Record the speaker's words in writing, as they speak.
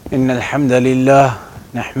إن الحمد لله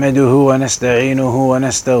نحمده ونستعينه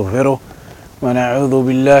ونستغفره ونعوذ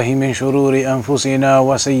بالله من شرور أنفسنا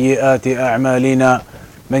وسيئات أعمالنا.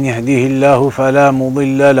 من يهده الله فلا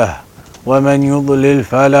مضل له ومن يضلل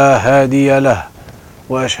فلا هادي له،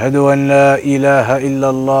 وأشهد أن لا إله إلا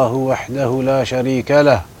الله وحده لا شريك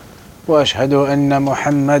له، وأشهد أن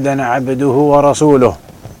محمدا عبده ورسوله.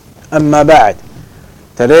 أما بعد.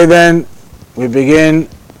 Today then we begin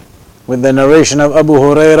with the narration of Abu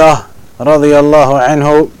Hurairah radiyallahu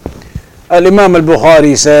anhu. Al-Imam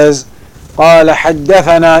al-Bukhari says, قال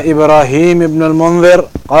حدثنا إبراهيم بن المنذر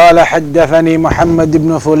قال حدثني محمد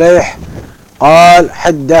بن فليح قال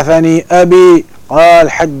حدثني أبي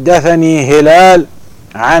قال حدثني هلال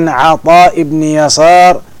عن عطاء بن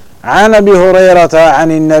يسار عن أبي هريرة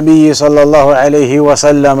عن النبي صلى الله عليه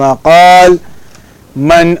وسلم قال: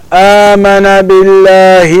 من آمن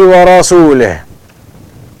بالله ورسوله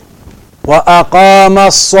وأقام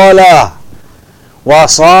الصلاة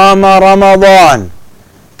وصام رمضان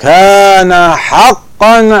كان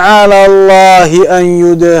حقا على الله أن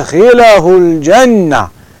يدخله الجنة،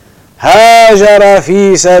 هاجر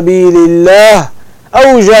في سبيل الله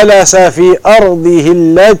أو جلس في أرضه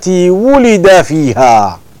التي ولد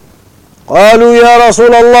فيها. قالوا: يا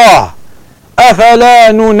رسول الله،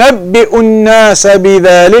 أفلا ننبئ الناس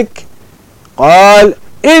بذلك؟ قال: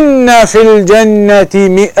 إن في الجنة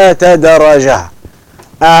 100 درجة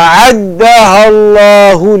أعدها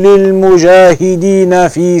الله للمجاهدين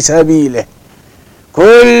في سبيله،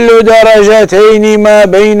 كل درجتين ما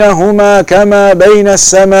بينهما كما بين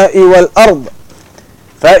السماء والأرض،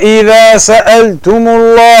 فإذا سألتم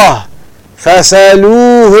الله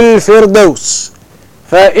فسألوه الفردوس،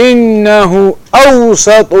 فإنه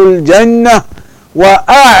أوسط الجنة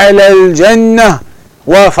وأعلى الجنة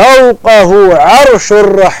وفوقه عرش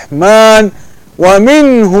الرحمن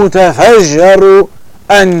ومنه تفجر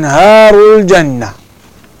أنهار الجنة.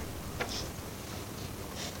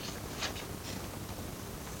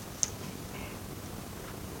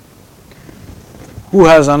 Who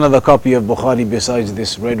has another copy of Bukhari besides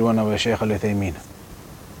this red one of Shaykh Al-Uthaymeen?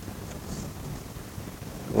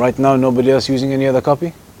 Right now, nobody else using any other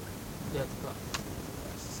copy?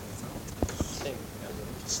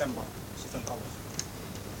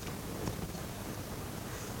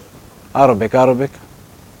 Arabic.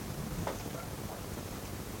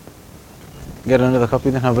 Get another copy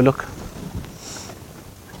then, have a look.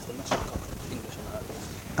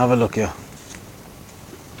 Have a look, yeah.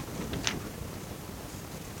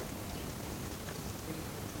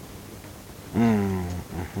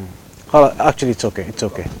 Actually, it's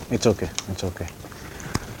okay.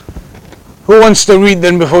 Who wants to read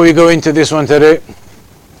then before we go into this one today?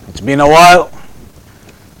 It's been a while.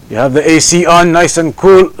 You have the AC on, nice and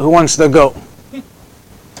cool. Who wants to go?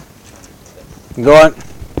 Go on.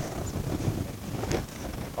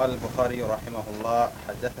 قال البخاري رحمه الله: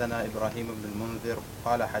 حدثنا إبراهيم بن المنذر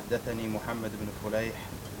قال حدثني محمد بن فليح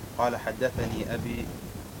قال حدثني أبي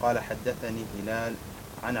قال حدثني هلال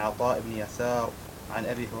عن عطاء بن يسار عن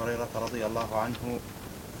أبي هريرة رضي الله عنه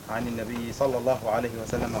عن النبي صلى الله عليه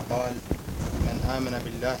وسلم قال: من آمن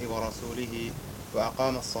بالله ورسوله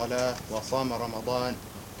وأقام الصلاة وصام رمضان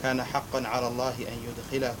كان حقا على الله أن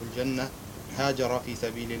يدخله الجنة، هاجر في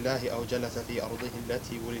سبيل الله أو جلس في أرضه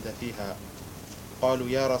التي ولد فيها. قالوا: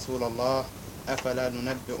 يا رسول الله، أفلا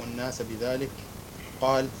ننبئ الناس بذلك؟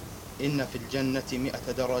 قال: إن في الجنة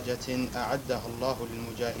 100 درجة أعدها الله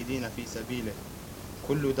للمجاهدين في سبيله،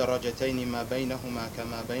 كل درجتين ما بينهما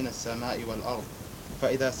كما بين السماء والأرض،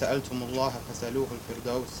 فإذا سألتم الله فسألوه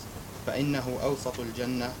الفردوس، فإنه أوسط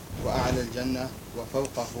الجنة وأعلى الجنة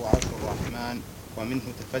وفوقه عرش الرحمن ومنه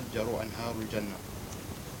تفجر أنهار الجنة.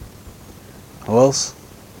 Who else?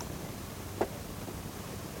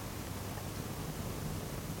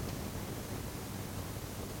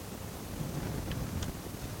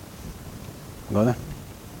 Go there.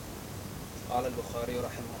 قال البخاري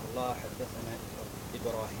رحمه الله: حدثنا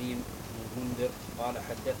إبراهيم بن المنذر قال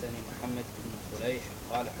حدثني محمد بن فليح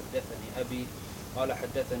قال حدثني أبي قال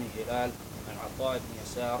حدثني هلال عن عطاء بن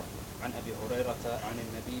يسار عن أبي هريرة عن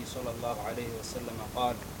النبي صلى الله عليه وسلم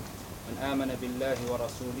قال: من آمن بالله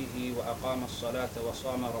ورسوله وأقام الصلاة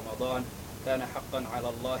وصام رمضان كان حقا على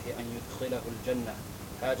الله أن يدخله الجنة،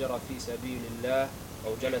 هاجر في سبيل الله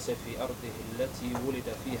أو جلس في أرضه التي ولد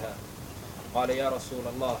فيها. قال: يا رسول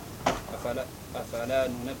الله، أفلا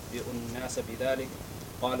ننبئ الناس بذلك؟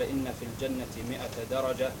 قال: إن في الجنة 100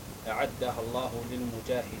 درجة أعدها الله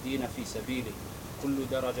للمجاهدين في سبيله، كل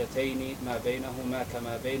درجتين ما بينهما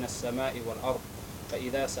كما بين السماء والأرض،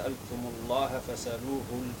 فإذا سألتم الله فسألوه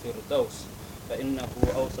الفردوس، فإنه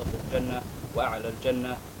أوسط الجنة وأعلى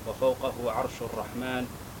الجنة وفوقه عرش الرحمن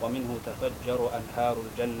ومنه تفجر أنهار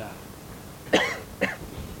الجنة.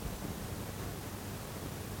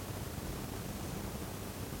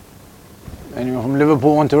 Anyone from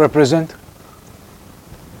Liverpool want to represent?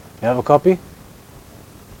 You have a copy?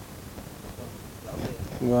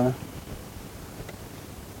 Go on.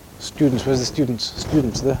 Students, where's the students?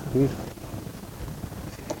 Students there. Read.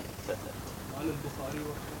 قال البخاري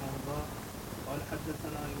رحمه الله قال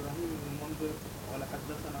حدثنا إبراهيم بن المنذر قال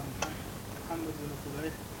حدثنا محمد بن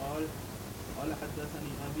فليح قال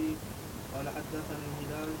حدثني أبي قال حدثني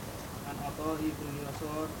هلال عن عطاء بن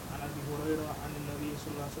يسار عن أبي هريرة عن النبي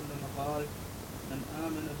صلى الله عليه وسلم قال من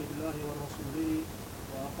آمن بالله ورسوله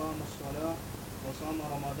وأقام الصلاة وصام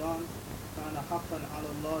رمضان كان حقا على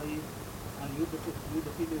الله أن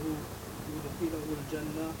يدخله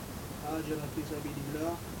الجنة هاجرا في سبيل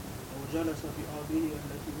الله أو جلس في أرضه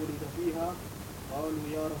التي ولد فيها قالوا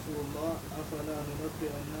يا رسول الله أفلا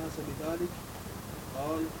ننبئ الناس بذلك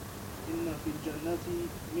قال إن في الجنة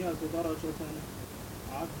 100 درجة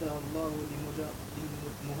أعدها الله للمجاهدين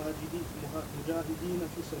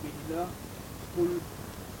في سبيل الله قل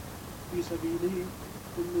في سبيله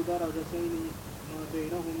كل درجتين ما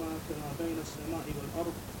بينهما كما بين السماء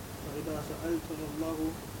والأرض فإذا سألتم الله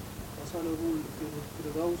فصله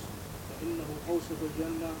الفردوس فإنه أوسط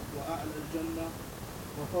الجنة وأعلى الجنة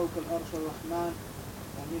وفوق العرش الرحمن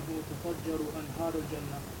ومنه تفجر أنهار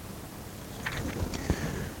الجنة.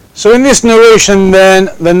 So in this narration then,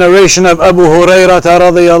 the narration of Abu Hurairah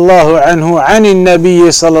radiyallahu anhu عن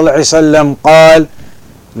النبي صلى الله عليه وسلم قال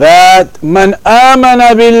that من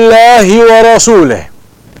آمن بالله ورسوله,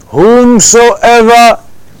 whomsoever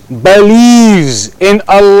believes in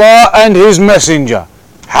Allah and His Messenger,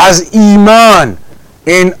 has iman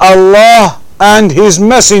in Allah and His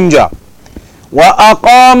Messenger,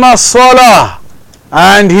 وأقام الصلاة,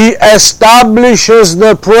 and he establishes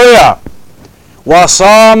the prayer,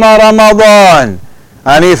 وصام رمضان,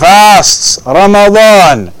 and he fasts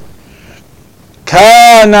Ramadan,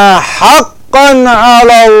 كان حقا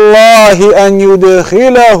على الله أن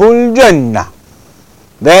يدخله الجنة,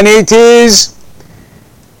 then it is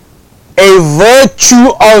a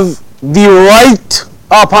virtue of the right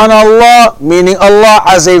upon Allah, meaning Allah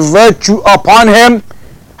as a virtue upon him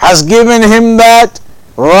has given him that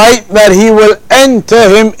right that he will enter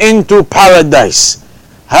him into paradise.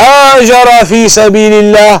 هاجر في سبيل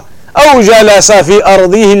الله أو جلس في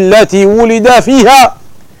أرضه التي ولد فيها,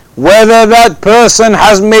 whether that person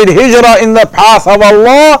has made hijrah in the path of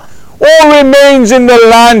Allah or remains in the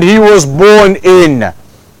land he was born in.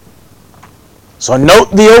 So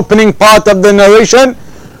note the opening part of the narration,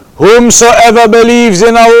 whomsoever believes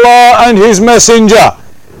in Allah and His Messenger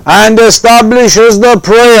and establishes the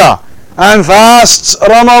prayer and fasts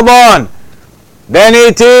Ramadan, then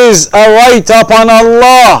it is a right upon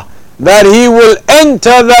Allah that He will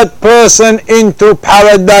enter that person into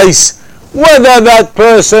paradise, whether that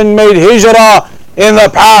person made hijrah in the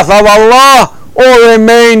path of Allah or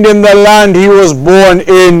remained in the land he was born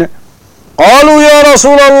in. قالوا يا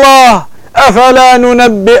رسول الله أفلا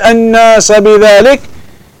ننبئ الناس بذلك,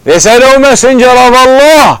 they said, O Messenger of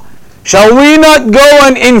Allah, shall we not go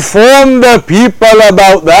and inform the people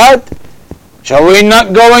about that? Shall we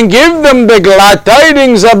not go and give them the glad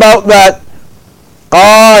tidings about that?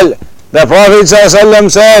 قال, the Prophet ﷺ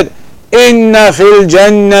said, إن في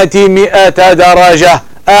الجنة 100 درجة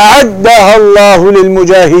أعدها الله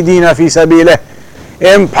للمجاهدين في سبيله.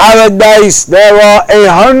 In paradise there are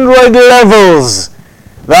 100 levels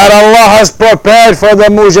that Allah has prepared for the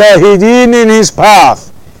mujahideen in His path.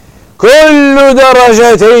 كل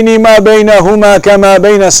درجتين ما بينهما كما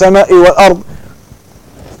بين السماء والأرض.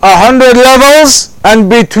 100 levels, and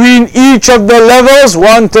between each of the levels,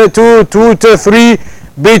 1 to 2, 2 to 3,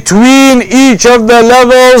 between each of the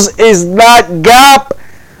levels is that gap,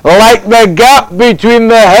 like the gap between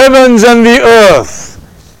the heavens and the earth.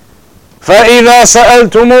 فَإِذَا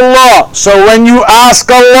سَأَلْتُمُ اللَّهِ, so when you ask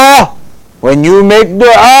Allah, when you make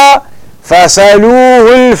dua,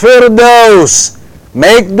 فَسَلُوهُ الْفِرْدَوْسِ,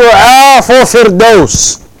 make dua for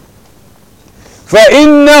Firdaus.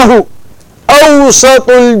 فَإِنَّهُ أَوْسَطُ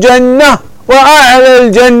الْجَنَّةِ وَأَعْلَى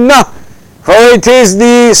الْجَنَّةِ, for it is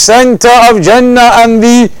the center of Jannah and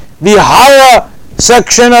the higher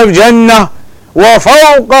section of Jannah.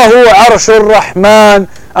 وَفَوْقَهُ عَرْشُ الرَّحْمَنِ,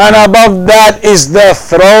 and above that is the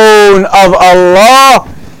throne of Allah.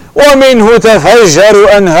 وَمِنْهُ تَفَجَّرُ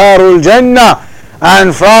أَنْهَارُ الْجَنَّةِ,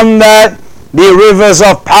 and from that the rivers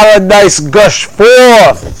of paradise gush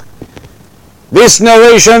forth. This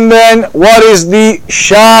narration then, what is the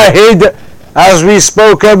shahid, as we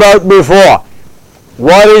spoke about before?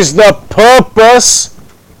 What is the purpose,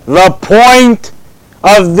 the point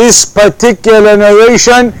of this particular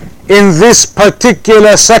narration in this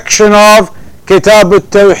particular section of Kitab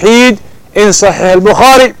al-Tawheed in Sahih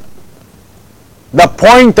al-Bukhari. The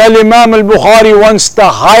point Al-Imam al-Bukhari wants to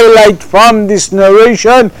highlight from this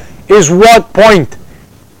narration is what point?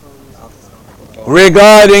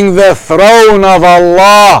 Regarding the throne of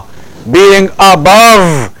Allah being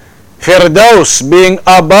above Firdaus, being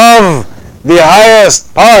above the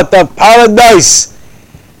highest part of paradise.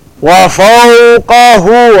 وَفَوْقَهُ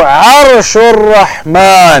عَرْشُ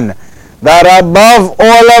الرَّحْمَنِ, that above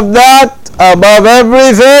all of that, above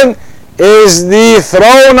everything, is the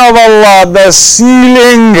throne of Allah, the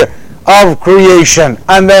ceiling of creation.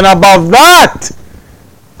 And then above that,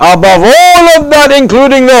 above all of that,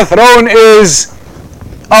 including the throne, is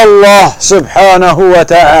Allah subhanahu wa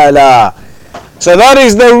ta'ala. So that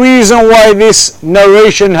is the reason why this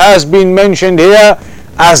narration has been mentioned here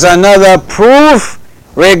as another proof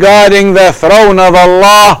regarding the throne of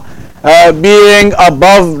Allah being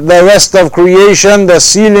above the rest of creation, the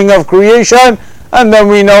ceiling of creation. And then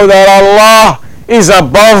we know that Allah is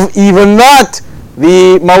above even that,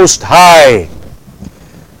 the Most High.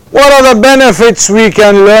 What are the benefits we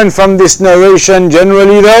can learn from this narration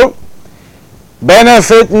generally though?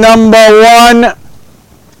 Benefit number one,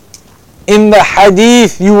 in the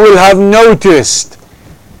hadith you will have noticed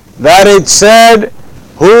that it said,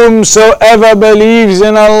 whomsoever believes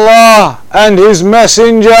in Allah and His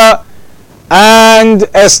Messenger and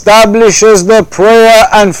establishes the prayer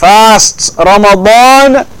and fasts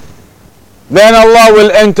Ramadan, then Allah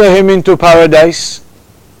will enter him into paradise.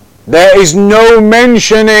 There is no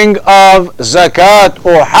mentioning of zakat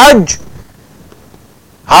or hajj.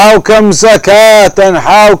 How come zakat and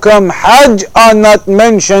how come hajj are not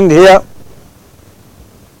mentioned here?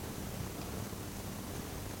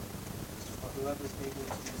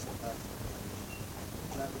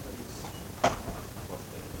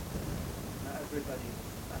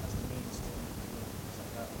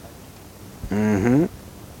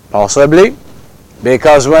 Possibly,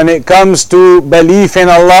 because when it comes to belief in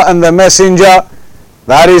Allah and the Messenger,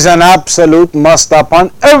 that is an absolute must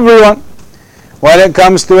upon everyone. When it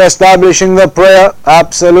comes to establishing the prayer,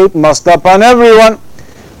 absolute must upon everyone.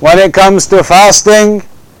 When it comes to fasting,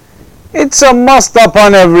 it's a must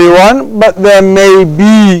upon everyone, but there may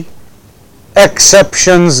be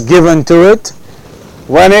exceptions given to it.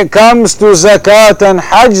 When it comes to zakat and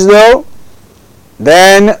hajj though,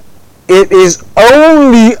 then it is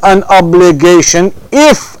only an obligation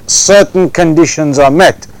if certain conditions are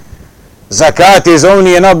met. Zakat is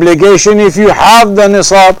only an obligation if you have the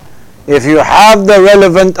nisab, if you have the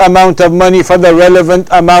relevant amount of money for the relevant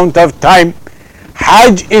amount of time.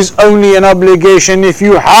 Hajj is only an obligation if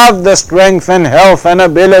you have the strength and health and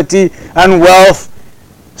ability and wealth.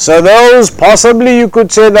 So those, possibly you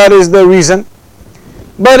could say that is the reason.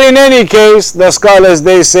 But in any case, the scholars,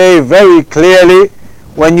 they say very clearly,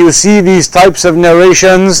 when you see these types of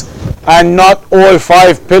narrations and not all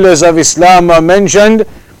 5 pillars of Islam are mentioned,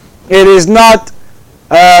 it is not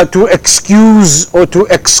to excuse or to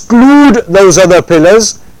exclude those other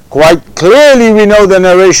pillars. Quite clearly we know the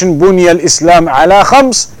narration, Bunya al-Islam ala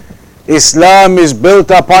khams, Islam is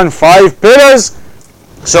built upon 5 pillars.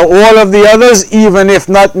 So all of the others, even if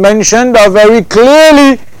not mentioned, are very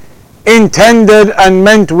clearly intended and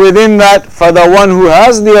meant within that for the one who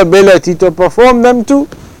has the ability to perform them too.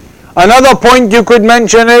 Another point you could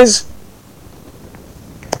mention is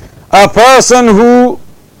a person who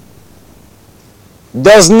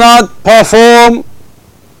does not perform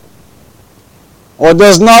or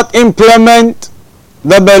does not implement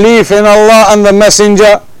the belief in Allah and the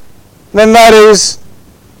Messenger, then that is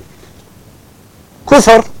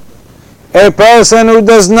kufr. A person who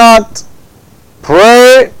does not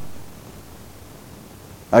pray,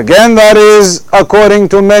 again that is according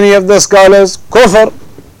to many of the scholars kufr.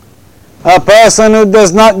 A person who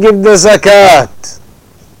does not give the zakat,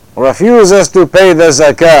 refuses to pay the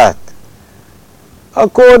zakat,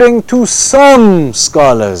 according to some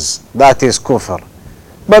scholars that is kufr,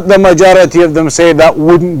 but the majority of them say that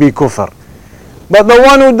wouldn't be kufr. But the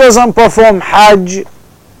one who doesn't perform hajj,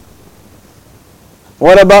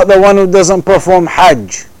 what about the one who doesn't perform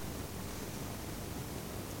hajj?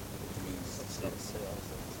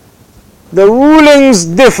 The rulings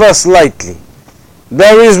differ slightly.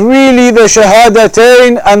 There is really the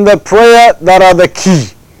shahadatain and the prayer that are the key.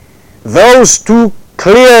 Those two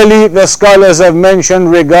clearly the scholars have mentioned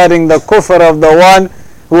regarding the kufr of the one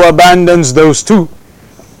who abandons those two.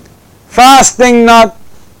 Fasting not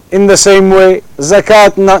in the same way,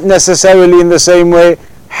 zakat not necessarily in the same way,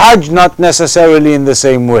 hajj not necessarily in the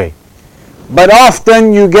same way. but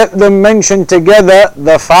often you get them mentioned together,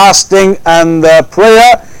 the fasting and the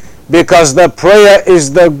prayer, because the prayer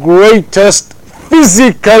is the greatest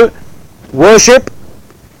physical worship,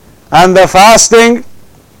 and the fasting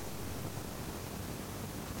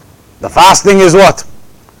is what?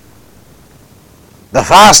 The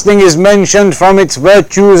fasting is mentioned from its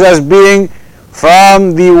virtues as being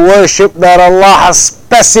from the worship that Allah has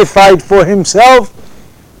specified for Himself.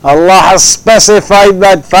 Allah has specified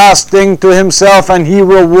that fasting to Himself, and He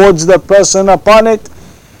rewards the person upon it.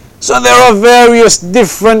 So there are various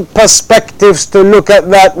different perspectives to look at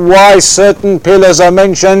that, why certain pillars are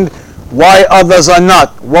mentioned, why others are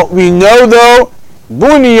not. What we know though,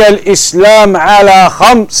 بُنِيَ الْإِسْلَامُ عَلَى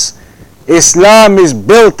خَمْسٍ, Islam is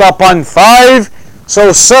built upon 5,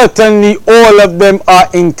 so certainly all of them are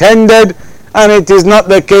intended, and it is not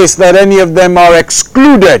the case that any of them are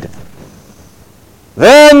excluded.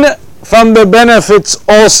 Then from the benefits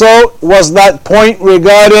also was that point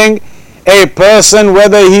regarding a person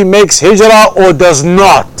whether he makes hijrah or does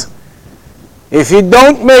not. If you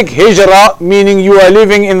don't make hijrah, meaning you are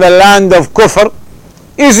living in the land of kufr,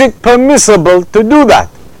 is it permissible to do that?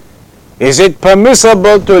 Is it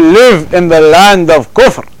permissible to live in the land of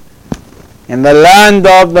kufr? In the land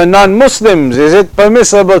of the non-Muslims, is it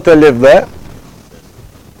permissible to live there?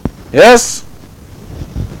 Yes?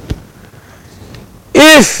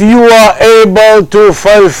 If you are able to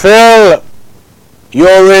fulfill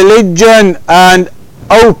your religion and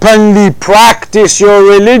openly practice your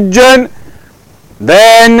religion,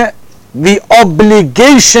 then the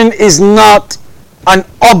obligation is not an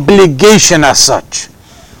obligation as such.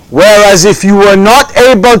 Whereas if you were not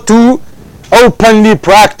able to openly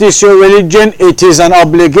practice your religion, it is an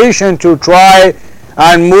obligation to try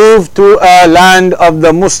and move to a land of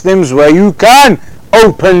the Muslims where you can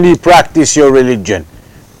openly practice your religion.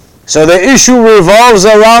 So the issue revolves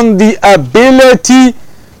around the ability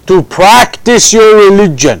to practice your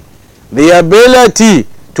religion, the ability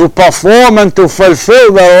to perform and to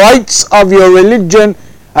fulfill the rights of your religion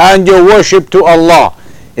and your worship to Allah.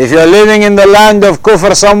 If you're living in the land of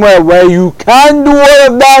kufr somewhere where you can do all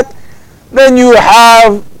of that, then you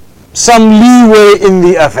have some leeway in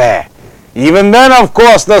the affair. Even then, of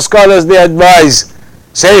course, the scholars, they advise,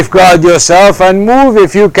 safeguard yourself and move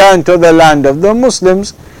if you can to the land of the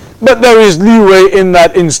Muslims. But there is leeway in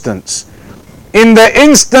that instance. In the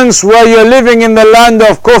instance where you're living in the land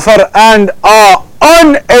of kufr and are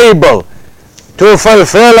unable to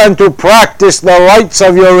fulfill and to practice the rights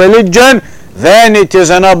of your religion, then it is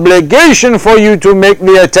an obligation for you to make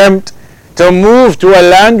the attempt to move to a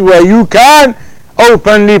land where you can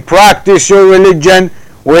openly practice your religion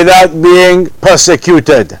without being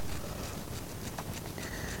persecuted.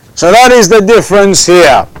 So that is the difference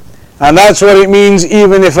here. And that's what it means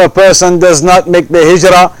even if a person does not make the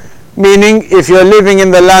hijrah, meaning if you're living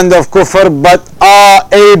in the land of kufr but are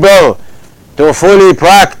able to fully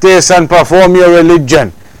practice and perform your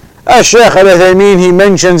religion. Shaykh al-Uthaymeen, he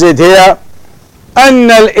mentions it here,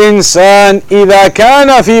 أن الإنسان إذا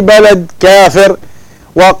كان في بلد كافر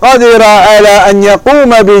وقدر على أن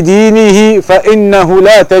يقوم بدينه فإنه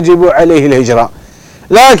لا تجب عليه الهجرة،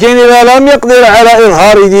 لكن إذا لم يقدر على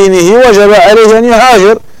إظهار دينه وجب عليه أن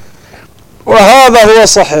يهاجر. وهذا هو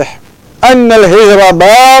الصحيح، أن الهجرة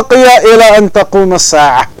باقية إلى أن تقوم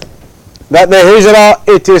الساعة. That the hijrah,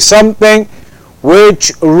 it is something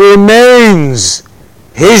which remains.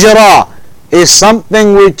 Hijrah is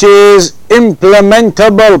something which is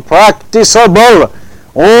implementable, practicable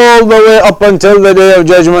all the way up until the day of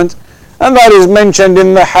judgment. And that is mentioned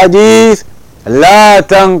in the hadith, لا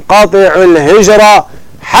تنقطع الهجرة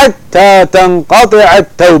حتى تنقطع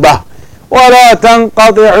التوبة ولا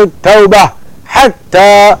تنقطع التوبة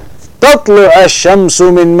حتى تطلع الشمس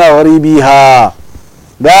من مغربها.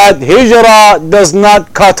 That hijrah does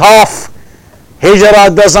not cut off. Hijrah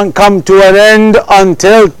doesn't come to an end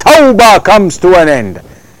until tawbah comes to an end.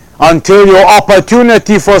 Until your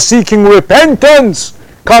opportunity for seeking repentance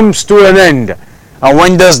comes to an end. And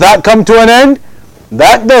when does that come to an end?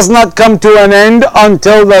 That does not come to an end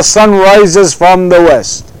until the sun rises from the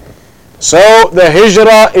west. So the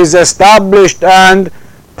hijrah is established and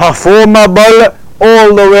performable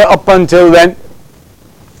all the way up until then.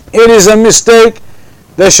 It is a mistake,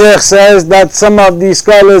 the Shaykh says, that some of the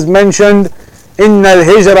scholars mentioned إن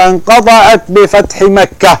الهجرة انقطعت بفتح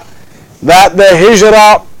مكة, that the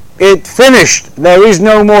hijrah, it finished. There is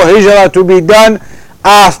no more hijrah to be done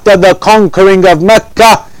after the conquering of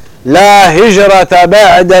Mecca. لا هجرة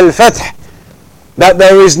بعد الفتح, that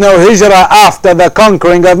there is no hijrah after the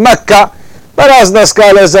conquering of Mecca. But as the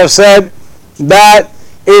scholars have said, that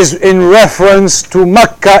is in reference to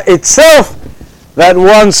Mecca itself, that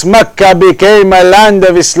once Mecca became a land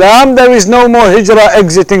of Islam, there is no more hijrah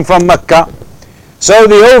exiting from Mecca. So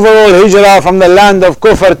the overall hijrah from the land of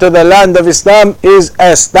Kufr to the land of Islam is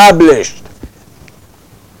established.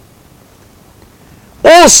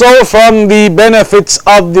 Also, from the benefits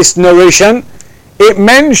of this narration, it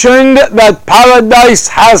mentioned that paradise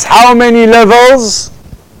has how many levels?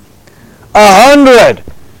 100.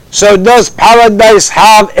 So does paradise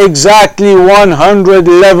have exactly 100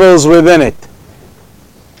 levels within it?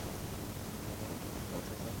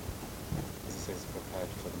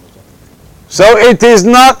 So it is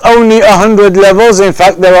not only 100 levels. In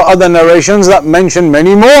fact, there are other narrations that mention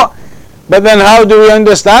many more. But then how do we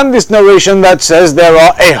understand this narration that says there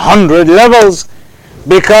are 100 levels?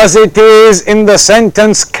 Because it is in the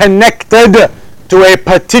sentence connected to a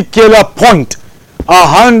particular point.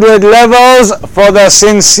 100 levels for the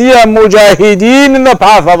sincere mujahideen in the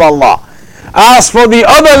path of Allah. As for the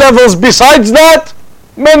other levels besides that,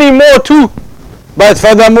 many more too. But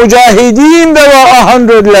for the mujahideen there are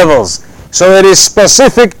 100 levels. So it is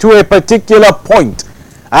specific to a particular point.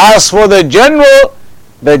 As for the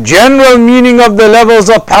general meaning of the levels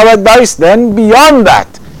of paradise, then beyond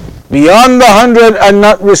that, beyond the 100 and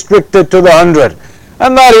not restricted to the 100.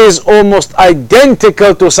 And that is almost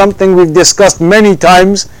identical to something we've discussed many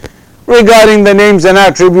times regarding the names and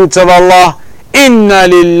attributes of Allah. Inna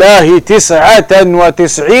lillahi tis'atan wa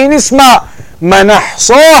tis'een isma man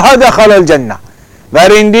ahsaha dakhala al-jannah.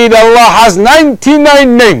 That indeed Allah has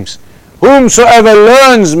 99 names. Whomsoever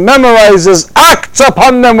learns, memorizes, acts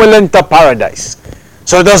upon them will enter paradise.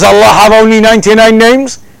 So does Allah have only 99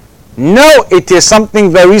 names? No, it is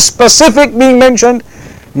something very specific being mentioned.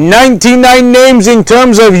 99 names in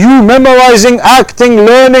terms of you memorizing, acting,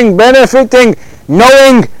 learning, benefiting,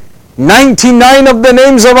 knowing 99 of the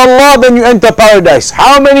names of Allah, then you enter paradise.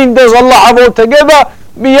 How many does Allah have altogether?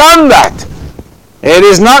 Beyond that. It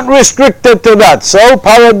is not restricted to that. So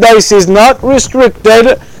paradise is not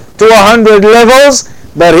restricted to 100 levels,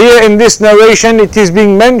 but here in this narration it is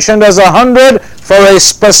being mentioned as 100 for a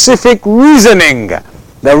specific reasoning,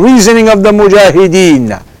 the reasoning of the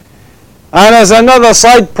mujahideen. And as another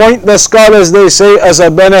side point, the scholars, they say as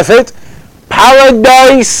a benefit,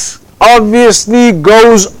 paradise obviously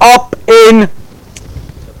goes up in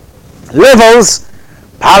levels.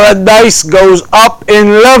 Paradise goes up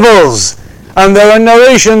in levels, and there are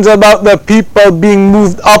narrations about the people being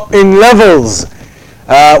moved up in levels.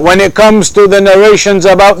 When it comes to the narrations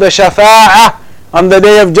about the shafa'ah on the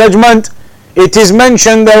Day of Judgment, it is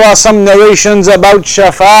mentioned there are some narrations about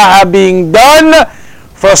shafa'ah being done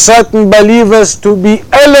for certain believers to be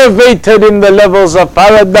elevated in the levels of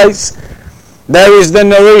paradise. There is the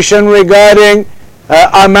narration regarding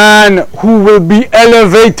a man who will be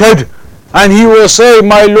elevated, and he will say,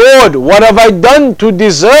 "My Lord, what have I done to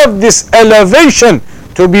deserve this elevation,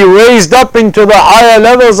 to be raised up into the higher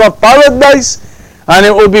levels of paradise?" And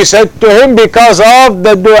it will be said to him, "Because of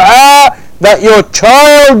the dua that your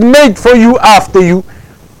child made for you after you,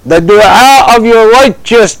 the dua of your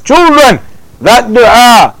righteous children, that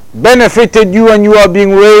dua benefited you and you are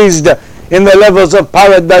being raised in the levels of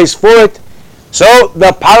paradise for it." So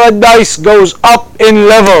the paradise goes up in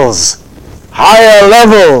levels, higher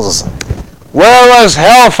levels. Whereas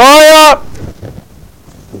hellfire,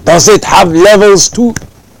 does it have levels too?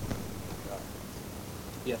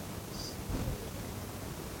 Yeah.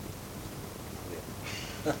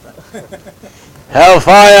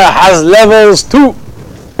 Hellfire has levels too.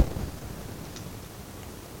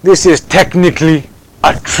 This is technically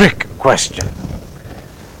a trick question.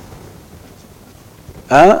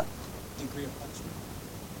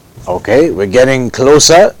 Okay, we're getting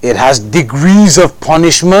closer. It has degrees of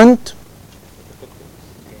punishment.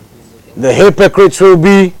 The hypocrites will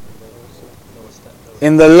be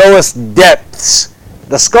in the lowest depths.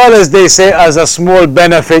 The scholars, they say, as a small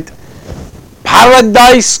benefit,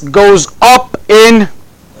 paradise goes up in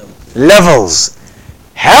levels.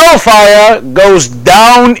 Hellfire goes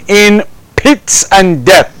down in pits and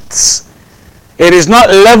depths. It is not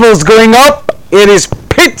levels going up, it is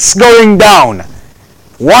pits going down.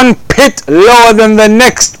 One pit lower than the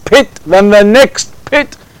next pit, than the next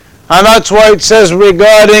pit. And that's why it says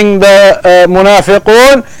regarding the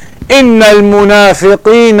munafiqun, إِنَّ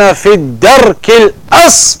الْمُنَافِقِينَ فِي الدَّرْكِ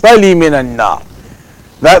الْأَسْفَلِ مِنَ النَّارِ.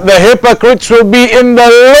 That the hypocrites will be in the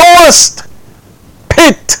lowest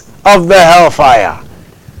pit of the hellfire.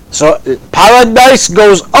 So paradise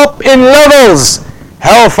goes up in levels,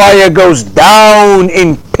 hellfire goes down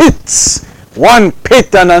in pits. One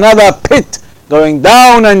pit and another pit, going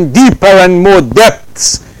down and deeper and more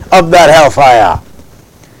depths of that hellfire.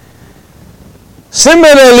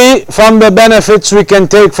 Similarly, from the benefits we can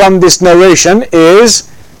take from this narration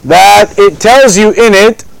is that it tells you in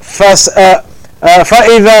it فَإِذَا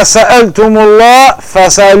سَأَلْتُمُ اللَّهَ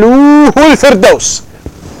فَسَأَلُوهُ الْفِرْدَوْسِ,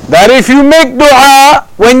 that if you make dua,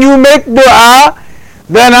 when you make dua,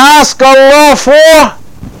 then ask Allah for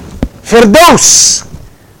Firdaus,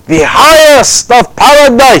 the highest of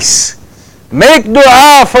paradise. Make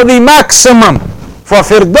dua for the maximum, for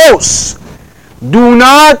Firdaus. Do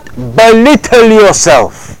not belittle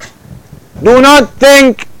yourself. Do not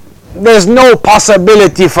think there's no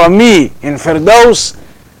possibility for me in Firdaus,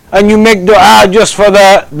 and you make dua just for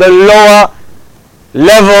the lower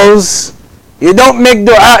levels. You don't make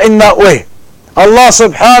dua in that way. Allah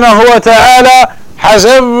subhanahu wa ta'ala has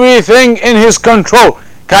everything in His control,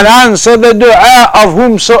 can answer the dua of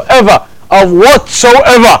whomsoever, of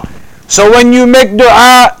whatsoever. So when you make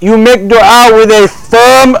dua with a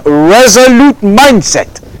firm, resolute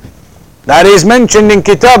mindset. That is mentioned in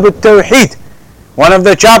Kitab al-Tawheed, one of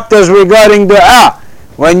the chapters regarding dua.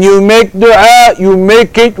 When you make dua, you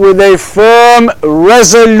make it with a firm,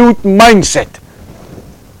 resolute mindset.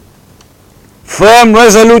 Firm,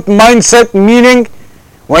 resolute mindset, meaning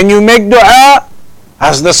when you make dua,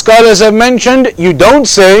 as the scholars have mentioned, you don't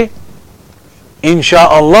say,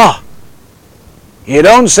 Insha'Allah. You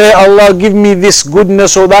don't say, Allah give me this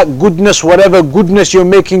goodness or that goodness, whatever goodness you're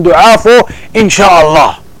making dua for,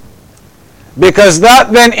 Insha'Allah. Because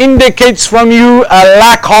that then indicates from you a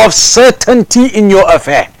lack of certainty in your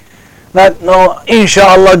affair. That, no,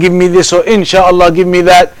 Insha'Allah give me this or Insha'Allah give me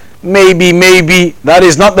that, maybe. That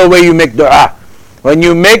is not the way you make dua. When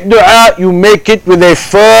you make dua, you make it with a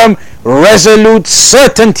firm, resolute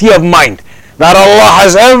certainty of mind that Allah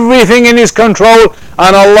has everything in His control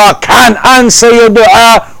and Allah can answer your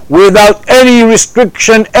dua without any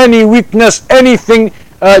restriction, any weakness, anything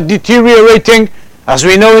deteriorating. As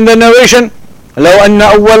we know in the narration, لو أن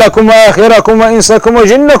أولكم وآخركم وإنسكم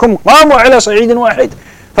وجنكم قاموا على صعيد واحد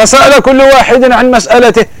فسأل كل واحد عن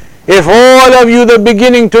مسألته. If all of you, the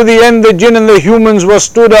beginning to the end, the jinn and the humans, were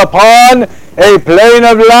stood upon a plain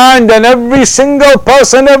of land, and every single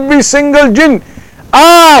person, every single jinn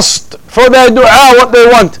asked for their dua what they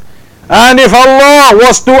want, and if Allah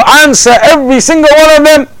was to answer every single one of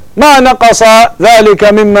them, ما نقص ذلك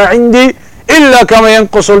مما عندي إلا كما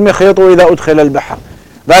ينقص المخيط إذا أدخل البحر,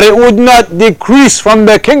 that it would not decrease from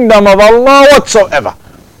the kingdom of Allah whatsoever,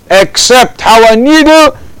 except how a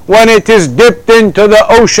needle, when it is dipped into the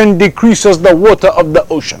ocean, decreases the water of the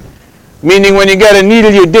ocean. Meaning when you get a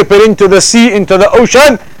needle, you dip it into the sea, into the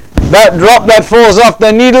ocean, that drop that falls off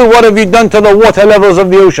the needle, what have you done to the water levels of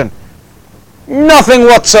the ocean? Nothing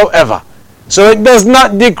whatsoever. So it does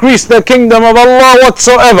not decrease the kingdom of Allah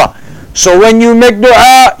whatsoever. So when you make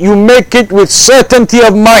dua, you make it with certainty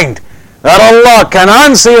of mind that Allah can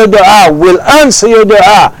answer your dua, will answer your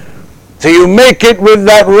dua. So you make it with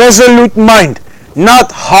that resolute mind,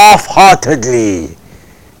 not half-heartedly.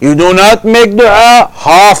 You do not make dua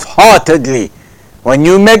half-heartedly. When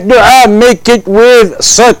you make dua, make it with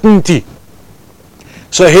certainty.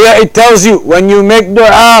 So here it tells you, when you make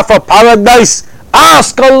dua for paradise,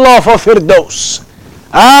 ask Allah for Firdaus.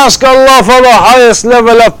 Ask Allah for the highest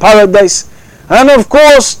level of paradise. And of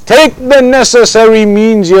course, take the necessary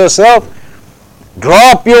means yourself.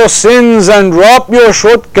 Drop your sins and drop your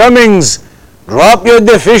shortcomings. Drop your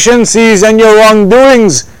deficiencies and your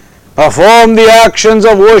wrongdoings. Perform the actions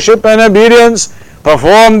of worship and obedience.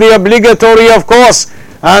 Perform the obligatory, of course,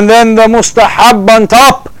 and then the mustahab on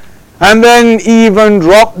top, and then even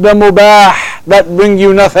drop the mubah that bring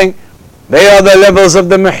you nothing. They are the levels of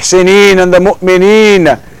the muhsineen and the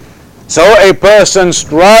mu'mineen. So a person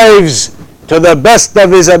strives to the best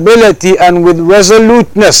of his ability and with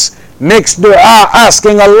resoluteness makes dua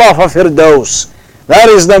asking Allah for Firdaus. That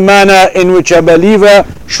is the manner in which a believer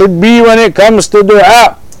should be when it comes to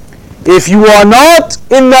dua. If you are not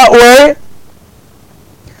in that way,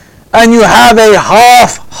 and you have a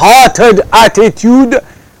half-hearted attitude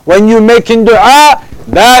when you making dua,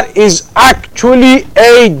 that is actually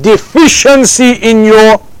a deficiency in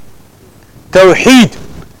your tawheed.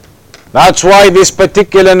 That's why this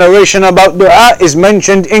particular narration about dua is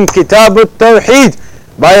mentioned in Kitab al-Tawheed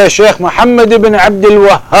by a Shaykh Muhammad ibn Abdul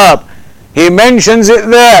Wahhab. He mentions it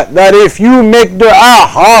there, that if you make dua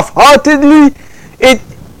half-heartedly, it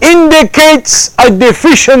indicates a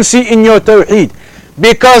deficiency in your tawheed,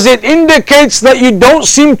 because it indicates that you don't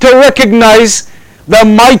seem to recognize the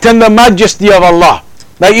might and the majesty of Allah,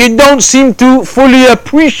 that you don't seem to fully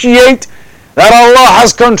appreciate that Allah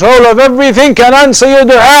has control of everything, can answer your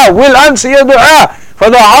dua, will answer your dua for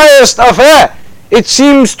the highest affair. It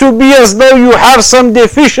seems to be as though you have some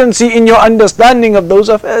deficiency in your understanding of those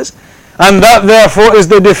affairs. And that therefore is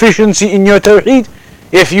the deficiency in your tawheed.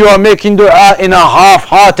 If you are making dua in a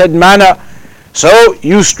half-hearted manner. So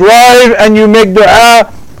you strive and you make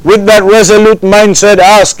dua with that resolute mindset,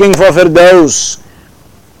 asking for Firdaus.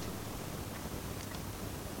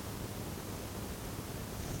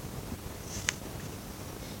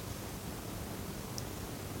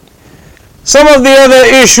 Some of the other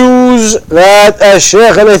issues that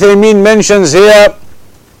Shaykh Al-Uthaymeen mentions here,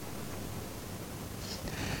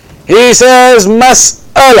 he says,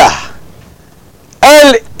 Mas'alah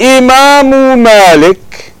Al-Imam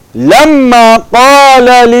Malik لما قال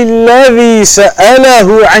للذي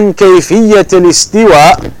سأله عن كيفية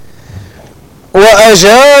الاستواء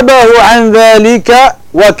وأجابه عن ذلك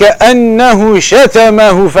وكأنه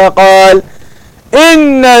شتمه فقال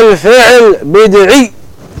إن الفعل بدعي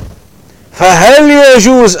فهل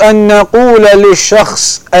يجوز أن نقول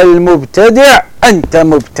للشخص المبتدع أنت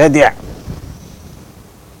مبتدع.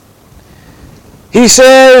 He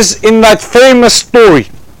says in that famous story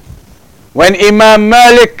when Imam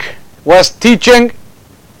Malik was teaching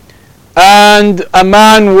and a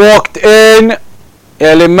man walked in,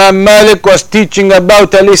 Imam Malik was teaching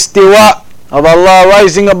about al-istiwa of Allah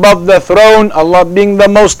rising above the throne, Allah being the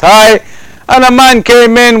most high, and a man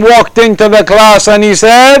came in, walked into the class and he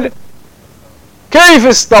said, كيف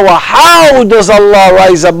استوى? How does Allah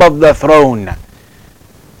rise above the throne?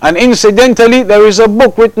 And incidentally, there is a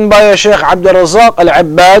book written by Shaykh Abdul Razak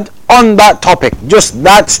Al-Abbad on that topic, just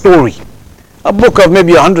that story. A book of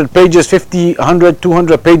maybe 100 pages, 50, 100,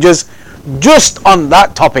 200 pages, just on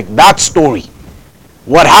that topic, that story.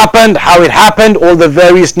 What happened, how it happened, all the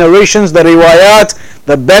various narrations, the riwayat,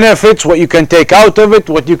 the benefits, what you can take out of it,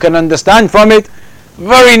 what you can understand from it.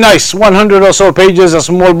 Very nice, 100 or so pages, a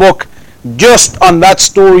small book, just on that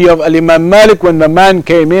story of Imam Malik when the man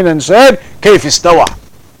came in and said, كيف استوى?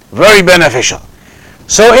 Very beneficial.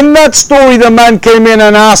 So in that story, the man came in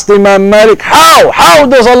and asked Imam Malik, how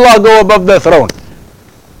does Allah go above the throne?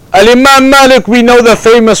 Imam Malik, we know the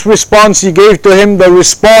famous response he gave to him, the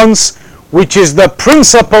response which is the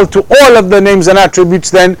principle to all of the names and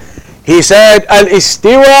attributes. Then he said,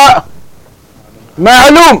 Al-Istiwa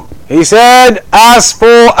Ma'lum. He said, as for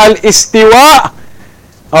Al-Istiwa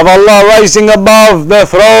of Allah rising above the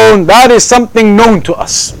throne, that is something known to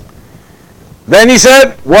us. Then he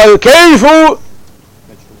said, Wal Kayfu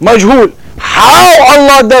Majhul. How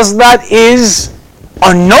Allah does that is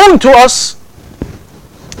unknown to us.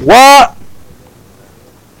 Wa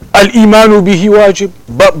Al-Imanu bihi wajib.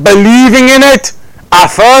 But believing in it,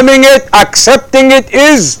 affirming it, accepting it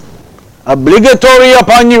is obligatory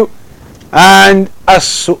upon you. And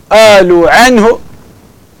as-su'alu anhu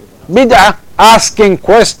bid'ah. Asking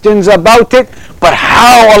questions about it, but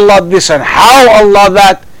how Allah this and how Allah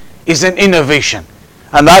that is an innovation.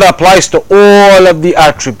 And that applies to all of the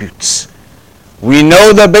attributes. We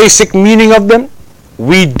know the basic meaning of them.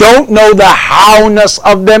 We don't know the howness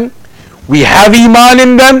of them. We have iman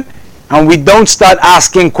in them, and we don't start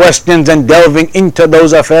asking questions and delving into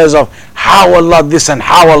those affairs of how Allah this and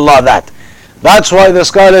how Allah that. That's why the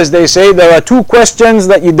scholars, they say there are two questions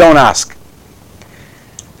that you don't ask.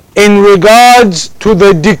 In regards to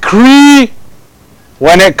the decree,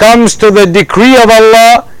 when it comes to the decree of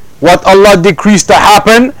Allah, what Allah decrees to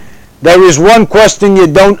happen, there is one question you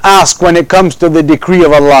don't ask when it comes to the decree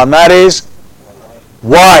of Allah, and that is,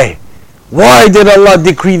 why? Why did Allah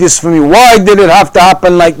decree this for me? Why did it have to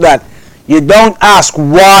happen like that? You don't ask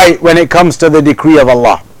why when it comes to the decree of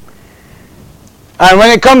Allah. And when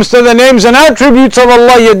it comes to the names and attributes of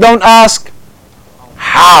Allah, you don't ask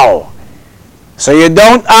how. So you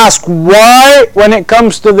don't ask why when it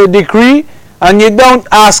comes to the decree, and you don't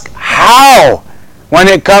ask how when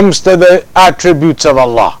it comes to the attributes of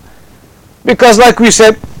Allah. Because like we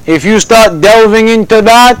said, if you start delving into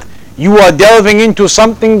that, you are delving into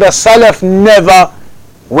something the Salaf never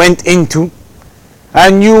went into.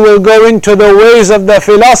 And you will go into the ways of the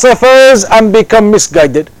philosophers and become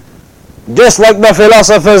misguided. Just like the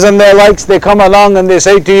philosophers and their likes, they come along and they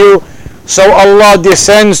say to you, so Allah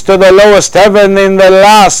descends to the lowest heaven in the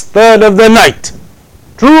last third of the night.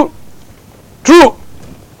 True? True.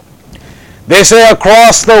 They say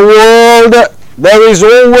across the world there is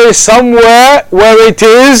always somewhere where it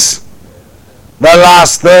is the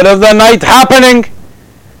last third of the night happening.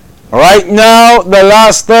 Right now the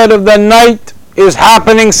last third of the night is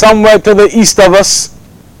happening somewhere to the east of us.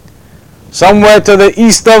 Somewhere to the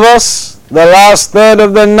east of us, the last third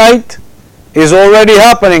of the night is already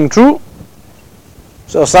happening. True?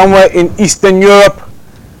 So somewhere in Eastern Europe,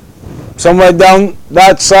 somewhere down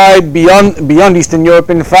that side, beyond Eastern Europe,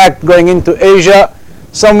 in fact, going into Asia,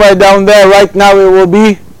 somewhere down there right now it will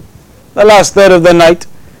be the last third of the night.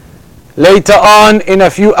 Later on, in a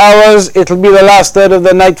few hours, it'll be the last third of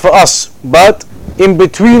the night for us. But in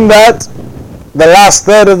between that, the last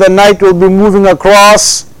third of the night will be moving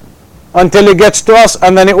across until it gets to us,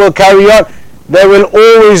 and then it will carry on. There will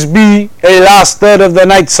always be a last third of the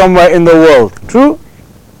night somewhere in the world. True?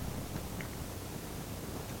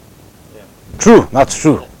 Yeah. True, that's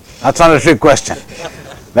true. That's not a trick question.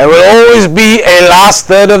 There will always be a last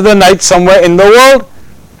third of the night somewhere in the world.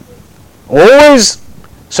 Always.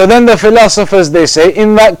 So then the philosophers, they say,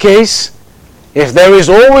 in that case, if there is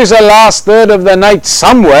always a last third of the night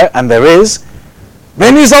somewhere, and there is,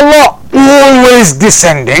 then is Allah always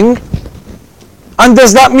descending? And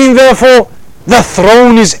does that mean therefore the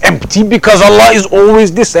throne is empty because Allah is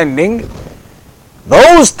always descending?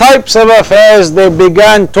 Those types of affairs, they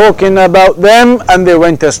began talking about them and they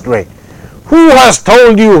went astray. Who has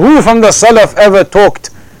told you, who from the Salaf ever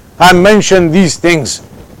talked and mentioned these things?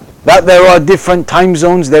 That there are different time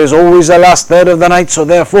zones, there is always a last third of the night, so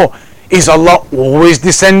therefore is Allah always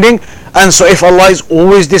descending? And so if Allah is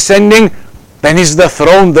always descending, then is the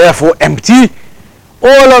throne therefore empty?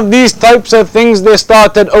 All of these types of things, they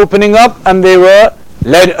started opening up and they were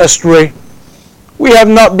led astray. We have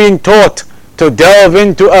not been taught to delve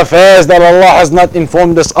into affairs that Allah has not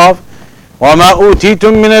informed us of. وَمَا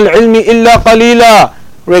أُوتِيتُم مِّنَ الْعِلْمِ إِلَّا قَلِيلًا.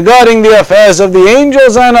 Regarding the affairs of the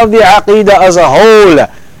angels and of the Aqidah as a whole,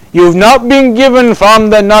 you've not been given from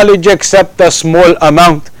the knowledge except a small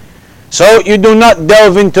amount. So you do not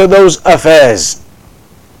delve into those affairs.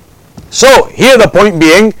 So here the point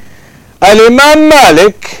being, Al-Imam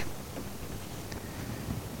Malik,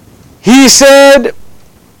 he said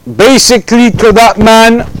basically to that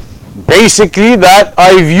man, basically that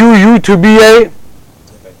I view you to be a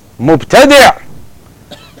mubtadi'.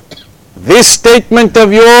 This statement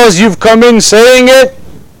of yours, you've come in saying it,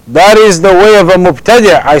 that is the way of a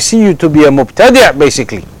mubtadi'. I see you to be a mubtadi',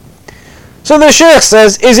 basically. So the Shaykh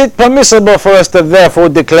says, is it permissible for us to therefore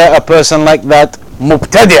declare a person like that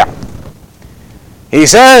mubtadi'? He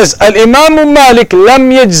says, Al-Imam Malik lam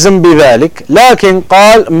yajzim bidhalik, lakin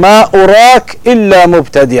qal ma urak illa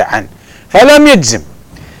mubtadi'an. Falam yajzim.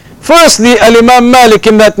 Firstly, Al-Imam Malik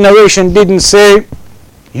in that narration didn't say,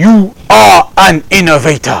 you are an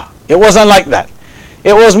innovator. It wasn't like that.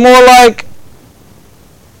 It was more like,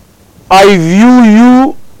 I view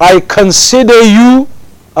you, I consider you,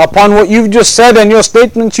 upon what you've just said and your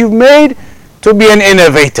statements you've made, to be an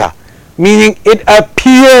innovator. Meaning it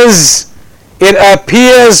appears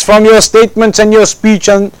from your statements and your speech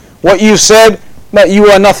and what you said that you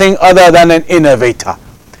are nothing other than an innovator.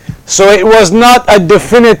 So it was not a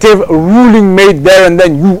definitive ruling made there and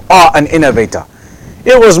then you are an innovator.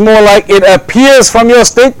 It was more like it appears from your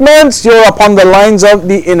statements you're upon the lines of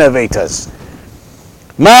the innovators.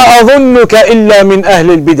 ما أظنك إلا من أهل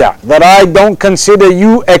البدع. That I don't consider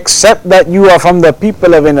you except that you are from the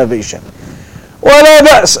people of innovation. ولا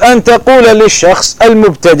بأس أن تقول للشخص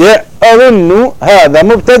المبتدع أظن هذا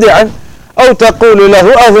مبتدعا أو تقول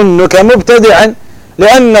له أظنك مبتدعا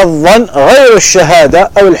لأن الظن غير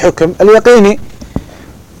الشهادة أو الحكم اليقيني.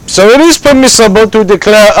 So it is permissible to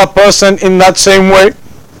declare a person in that same way,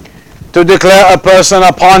 to declare a person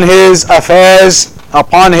upon his affairs,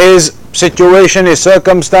 upon his situation, his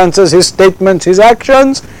circumstances, his statements, his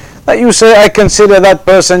actions, that you say, I consider that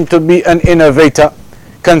person to be an innovator,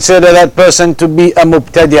 consider that person to be a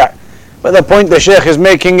mubtadi'. But the point the Shaykh is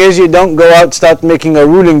making is, you don't go out start making a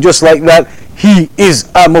ruling just like that. He is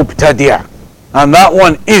a mubtadi', and that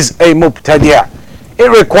one is a mubtadi'. It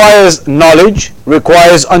requires knowledge,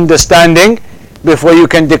 requires understanding before you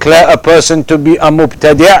can declare a person to be a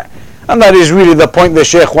mubtadi'. And that is really the point the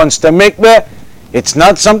Shaykh wants to make there. It's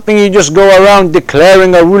not something you just go around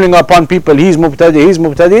declaring a ruling upon people. He's mubtadi', he's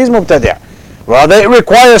mubtadi', he's mubtadi'. Rather, it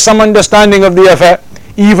requires some understanding of the affair.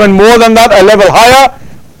 Even more than that, a level higher,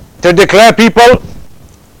 to declare people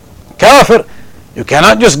kafir. You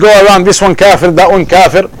cannot just go around, this one kafir, that one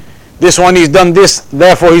kafir. This one he's done this,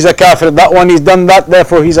 therefore he's a kafir. That one he's done that,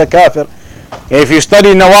 therefore he's a kafir. If you study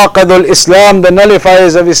Nawaqid al-Islam, the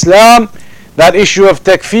nullifiers of Islam, that issue of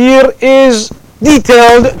takfir is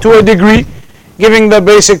detailed to a degree, giving the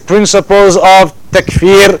basic principles of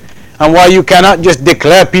takfir and why you cannot just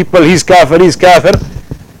declare people he's kafir, he's kafir.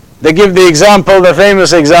 They give the example, the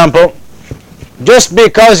famous example, just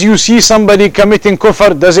because you see somebody committing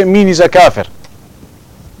kufr doesn't mean he's a kafir.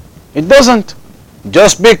 It doesn't.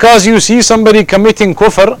 Just because you see somebody committing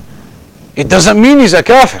kufr, it doesn't mean he's a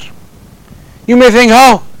kafir. You may think,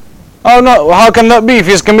 how? Oh no, how can that be? If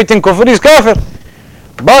he's committing kufr, he's kafir.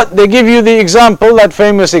 But they give you the example, that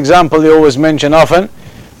famous example they always mention often.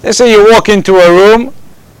 They say you walk into a room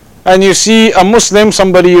and you see a Muslim,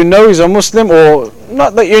 somebody you know is a Muslim, or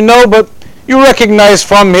not that you know, but you recognize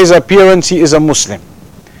from his appearance he is a Muslim.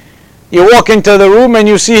 You walk into the room and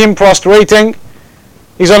you see him prostrating.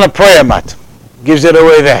 He's on a prayer mat. Gives it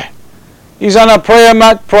away there. He's on a prayer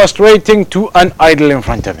mat prostrating to an idol in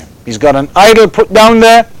front of him. He's got an idol put down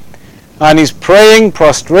there and he's praying,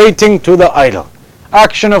 prostrating to the idol.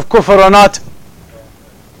 Action of kufr or not?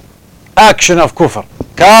 Action of kufr.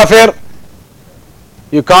 Kafir.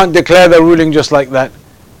 You can't declare the ruling just like that.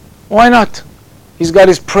 Why not? He's got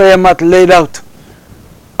his prayer mat laid out.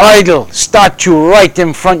 Idol, statue right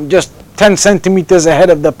in front, just 10 centimeters ahead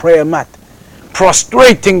of the prayer mat.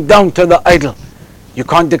 Prostrating down to the idol. You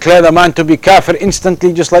can't declare the man to be kafir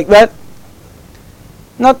instantly just like that.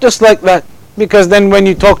 Not just like that. Because then when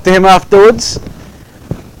you talk to him afterwards,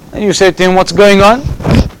 and you say to him, what's going on?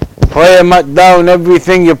 Prayer mat down,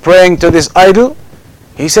 everything, you're praying to this idol.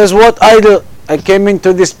 He says, what idol? I came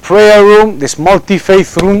into this prayer room, this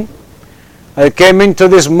multi-faith room. I came into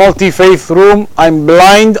this multi-faith room. I'm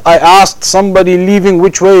blind. I asked somebody leaving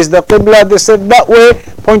which way is the Qibla. They said that way.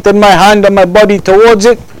 Pointed my hand and my body towards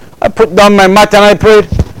it. I put down my mat and I prayed.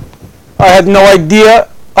 I had no idea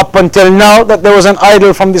up until now that there was an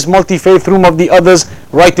idol from this multi-faith room of the others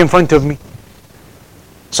right in front of me.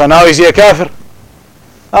 So now is he a kafir?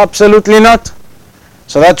 Absolutely not.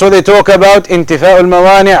 So that's what they talk about, intifa'ul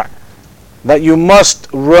mawani', that you must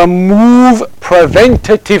remove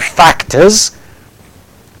preventative factors.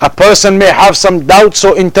 A person may have some doubts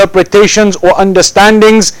or interpretations or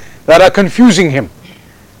understandings that are confusing him.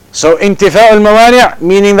 So intifa'ul mawani',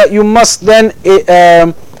 meaning that you must then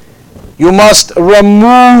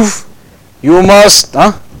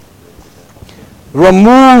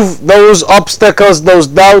remove those obstacles, those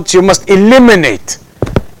doubts. You must eliminate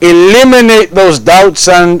those doubts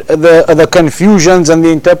and the confusions and the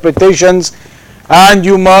interpretations, and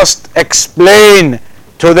you must explain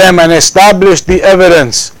to them and establish the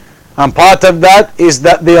evidence. And part of that is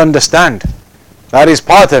that they understand. That is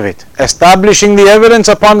part of it. Establishing the evidence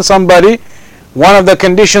upon somebody, one of the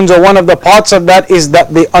conditions or one of the parts of that is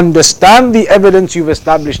that they understand the evidence you've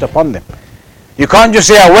established upon them. You can't just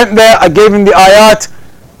say, I went there, I gave him the ayat,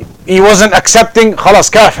 he wasn't accepting, khalas,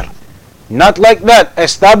 kafir. Not like that.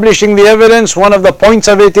 Establishing the evidence, one of the points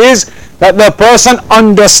of it is that the person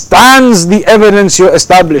understands the evidence you're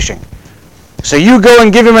establishing. So you go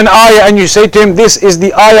and give him an ayah and you say to him, this is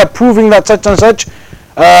the ayah proving that such and such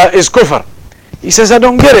is kufr. He says, I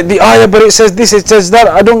don't get it. The ayah, but it says this, it says that.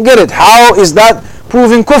 I don't get it. How is that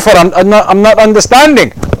proving kufr? I'm not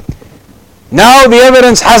understanding. Now the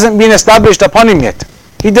evidence hasn't been established upon him yet.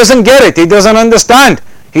 He doesn't get it. He doesn't understand.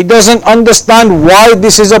 He doesn't understand why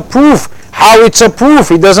this is a proof, how it's a proof.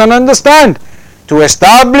 He doesn't understand. To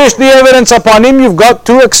establish the evidence upon him, you've got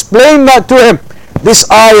to explain that to him. This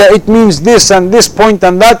ayah, it means this and this point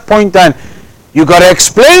and that point, and you got to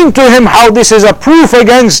explain to him how this is a proof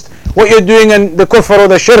against what you're doing in the kufr or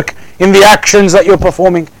the shirk in the actions that you're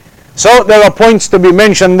performing. So there are points to be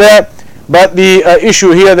mentioned there, but the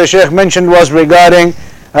issue here the Shaykh mentioned was regarding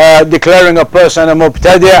declaring a person a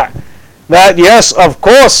mubtadi'. That yes, of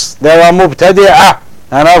course there are mubtadi'ah,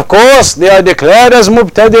 and of course they are declared as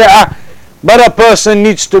mubtadi'ah, but a person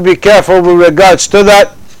needs to be careful with regards to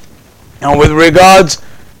that, and with regards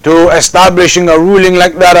to establishing a ruling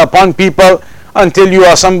like that upon people until you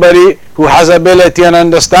are somebody who has ability and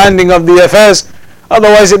understanding of the affairs.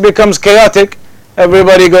 Otherwise it becomes chaotic,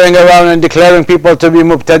 everybody going around and declaring people to be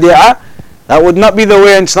mubtadi'ah. That would not be the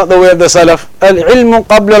way, and it's not the way of the Salaf. Al-ilmu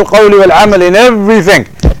qabla al-qawli wal-amal, in everything.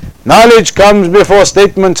 Knowledge comes before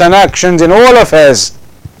statements and actions in all affairs.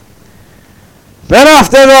 Then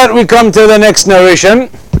after that we come to the next narration.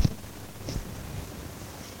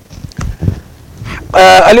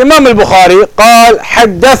 الإمام البخاري قال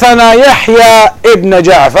حدثنا يحيى ابن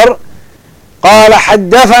جعفر قال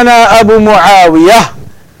حدثنا أبو معاوية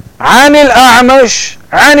عن الأعمش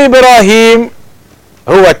عن إبراهيم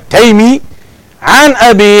هو التيمي عن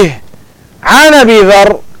أبيه عن أبي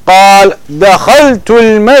ذر قال دخلت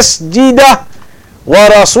المسجد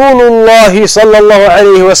ورسول الله صلى الله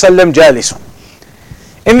عليه وسلم جالس.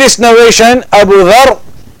 In this narration, Abu Dharr,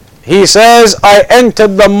 he says, I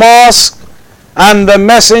entered the mosque and the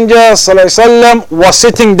Messenger صلى الله عليه وسلم was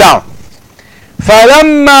sitting down.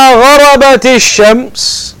 فلما غربت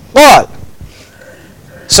الشمس قال.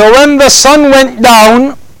 So when the sun went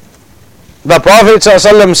down, the Prophet صلى الله عليه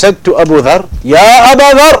وسلم said to Abu Dharr, يا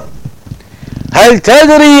أبا ذر هل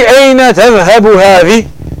تدري أين تذهب هذه؟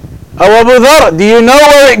 Oh Abu Dharr, do you know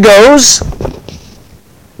where it goes?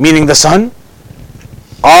 Meaning the sun.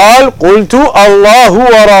 قال قلت الله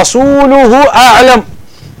ورسوله أعلم.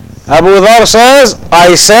 Abu Dharr says,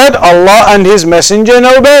 I said Allah and His Messenger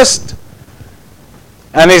know best.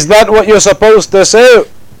 And is that what you're supposed to say?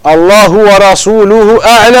 Allahu wa rasuluhu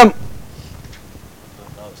a'lam.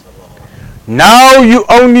 Now you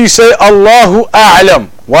only say Allahu a'lam.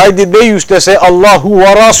 Why did they used to say Allahu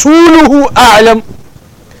wa rasuluhu a'lam?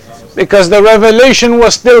 Because the revelation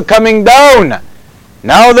was still coming down.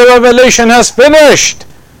 Now the revelation has finished.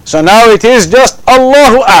 So now it is just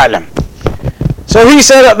Allahu a'lam. So he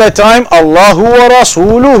said at the time, Allahu wa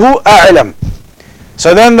rasuluhu a'lam.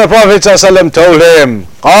 So then the Prophet ﷺ told him,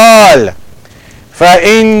 قال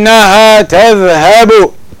فإنها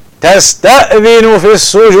تذهب تستأذن في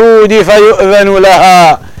السجود فيؤذن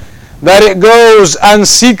لها. That it goes and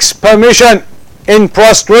seeks permission in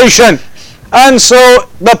prostration, and so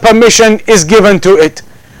the permission is given to it.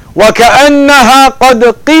 وكأنها قد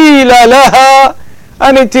قيل لها,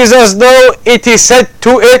 and it is as though it is said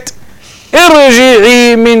to it,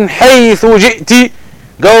 ارجعي من حيث جئت,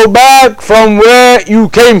 go back from where you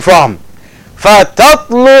came from.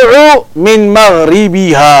 فَتَطْلُعُ مِنْ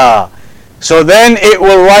مَغْرِبِهَا. So then it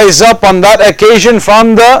will rise up on that occasion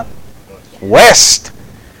from the west.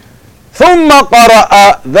 ثُمَّ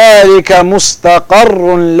قَرَأَ ذَلِكَ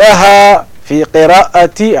مُسْتَقَرٌ لَهَا فِي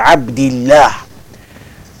قِرَاءَةِ عَبْدِ اللَّهِ.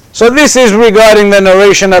 So this is regarding the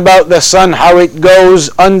narration about the sun, how it goes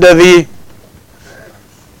under the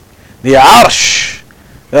arsh,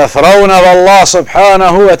 the throne of Allah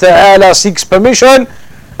subhanahu wa ta'ala, seeks permission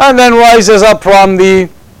and then rises up from the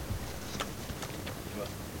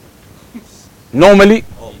normally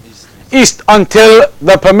east until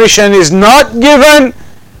the permission is not given,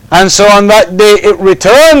 and so on that day it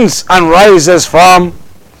returns and rises from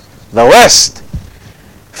the west.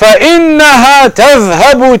 فإنها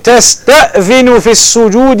تذهب تستأذن في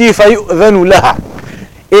السجود فيؤذن لها.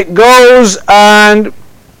 It goes and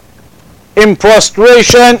in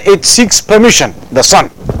prostration it seeks permission, the sun.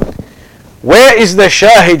 Where is the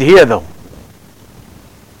shahid here though?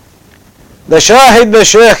 The shahid, the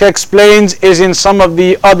Shaykh explains, is in some of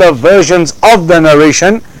the other versions of the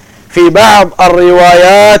narration. في بعض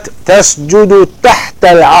الروايات تسجد تحت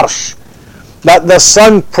العرش, that the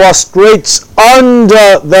sun prostrates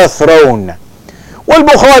under the throne.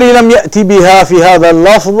 والبخاري لم يأتي بها في هذا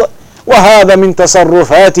اللفظ, وهذا من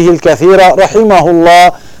تصرفاته الكثيرة رحمه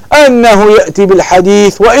الله أنه يأتي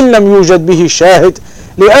بالحديث وإن لم يوجد به الشاهد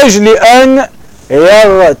لأجل أن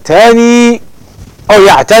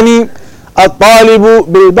يعتني الطالب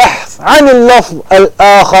بالبحث عن اللفظ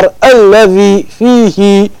الآخر الذي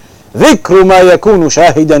فيه ذكر ما يكون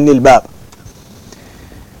شاهدا للباب.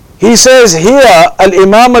 He says here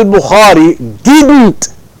Al-Imam al-Bukhari didn't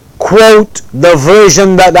quote the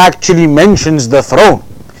version that actually mentions the throne,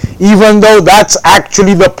 even though that's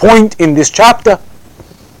actually the point in this chapter.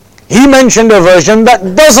 He mentioned a version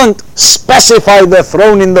that doesn't specify the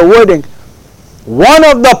throne in the wording. One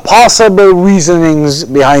of the possible reasonings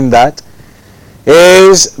behind that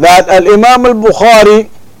is that Al-Imam al-Bukhari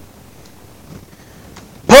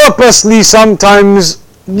purposely sometimes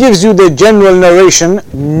gives you the general narration,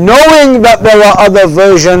 knowing that there are other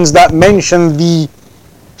versions that mention the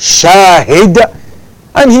shahid,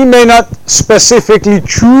 and he may not specifically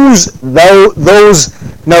choose those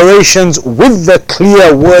narrations with the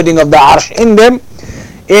clear wording of the arsh in them,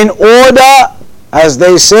 in order, as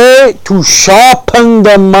they say, to sharpen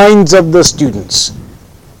the minds of the students.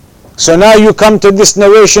 So now you come to this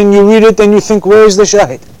narration, you read it and you think, where is the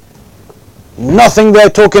shahid? Nothing there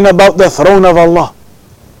talking about the throne of Allah.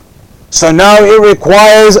 So now it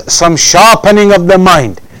requires some sharpening of the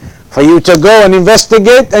mind for you to go and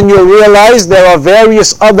investigate, and you realize there are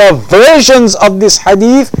various other versions of this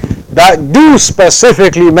hadith that do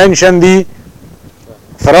specifically mention the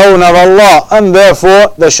throne of Allah, and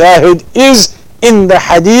therefore the shahid is in the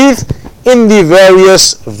hadith in the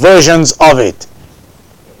various versions of it.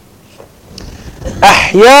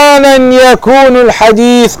 أحيانا يكون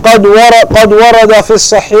الحديث قد ورد في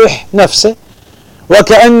الصحيح نفسه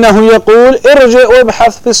وكأنه يقول ارجع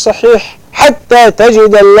وابحث في الصحيح حتى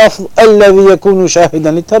تجد اللفظ الذي يكون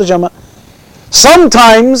شاهدا للترجمة.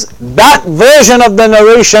 Sometimes that version of the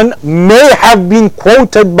narration may have been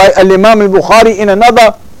quoted by Al-Imam al-Bukhari in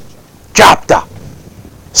another chapter.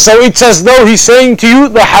 So it's as though he's saying to you,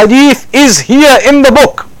 the hadith is here in the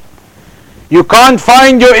book. You can't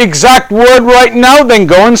find your exact word right now, then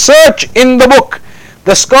go and search in the book.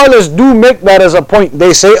 The scholars do make that as a point.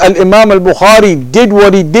 They say Al-Imam al-Bukhari did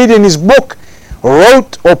what he did in his book,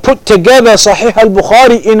 wrote or put together Sahih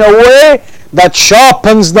al-Bukhari in a way that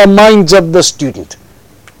sharpens the minds of the student.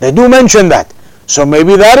 They do mention that. So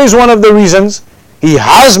maybe that is one of the reasons he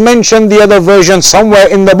has mentioned the other version somewhere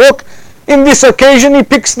in the book. In this occasion he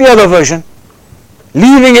picks the other version,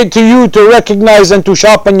 leaving it to you to recognize and to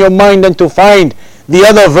sharpen your mind and to find the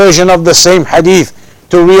other version of the same hadith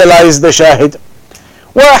to realize the shahid.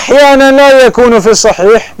 وأحيانا لا يكون في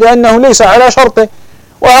الصحيح لأنه ليس على شرطه،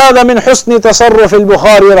 وهذا من حسن تصرف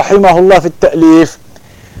البخاري رحمه الله في التأليف.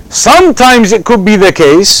 Sometimes it could be the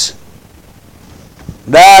case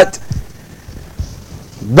that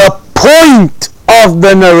the point of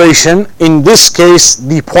the narration, in this case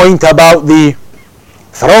the point about the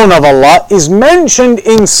throne of Allah, is mentioned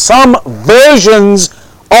in some versions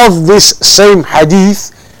of this same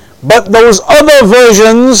hadith, but those other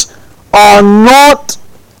versions are not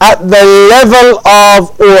at the level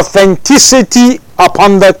of authenticity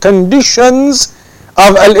upon the conditions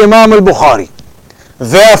of Al-Imam al-Bukhari.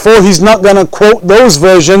 Therefore, he's not going to quote those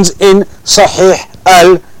versions in Sahih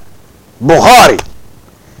al-Bukhari.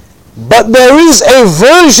 But there is a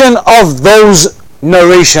version of those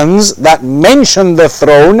narrations that mention the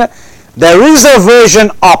throne. There is a version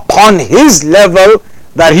upon his level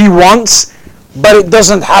that he wants, but it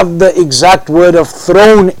doesn't have the exact word of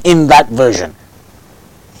throne in that version.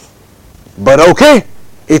 But okay,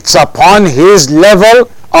 it's upon his level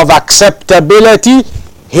of acceptability,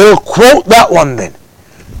 he'll quote that one then,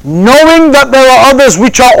 knowing that there are others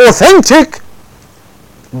which are authentic,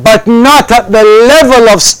 but not at the level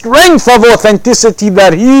of strength of authenticity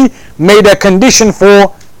that he made a condition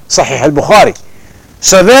for Sahih al-Bukhari.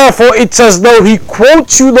 So therefore it's as though he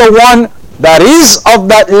quotes you the one that is of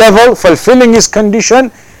that level, fulfilling his condition,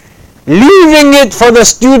 leaving it for the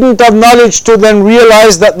student of knowledge to then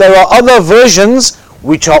realize that there are other versions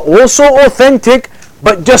which are also authentic,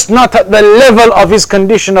 but just not at the level of his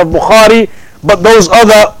condition of Bukhari, but those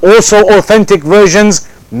other also authentic versions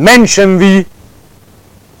mention the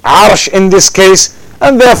Arsh in this case,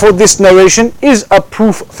 and therefore this narration is a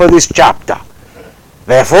proof for this chapter.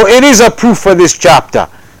 Therefore it is a proof for this chapter,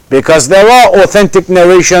 because there are authentic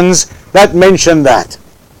narrations that mention that.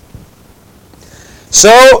 So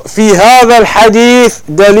في هذا الحديث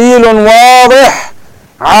دليل واضح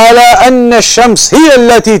على أن الشمس هي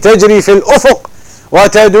التي تجري في الأفق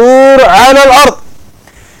وتدور على الأرض.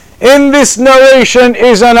 In this narration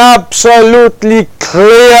is an absolutely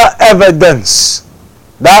clear evidence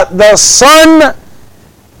that the sun,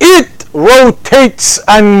 it rotates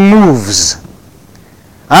and moves,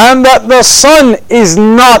 and that the sun is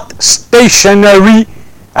not stationary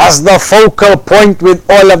as the focal point with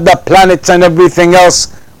all of the planets and everything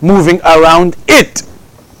else moving around it.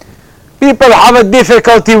 People have a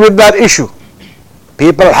difficulty with that issue.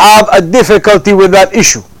 People have a difficulty with that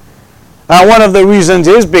issue. And one of the reasons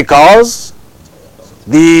is because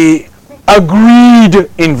the agreed,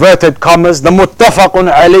 inverted commas, the muttafaqun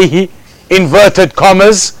alayhi, inverted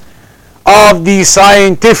commas, of the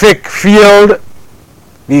scientific field,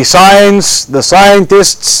 the science, the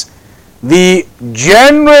scientists, the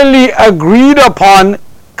generally agreed upon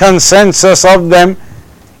consensus of them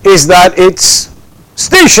is that it's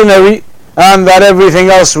stationary and that everything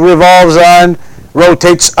else revolves and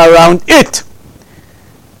rotates around it.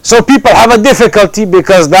 So people have a difficulty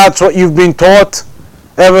because that's what you've been taught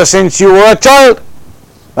ever since you were a child.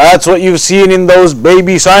 That's what you've seen in those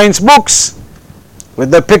baby science books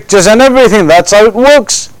with the pictures and everything. That's how it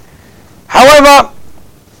works. However,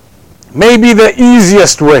 maybe the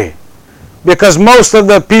easiest way, because most of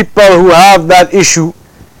the people who have that issue,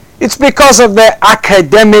 it's because of their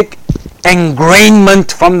academic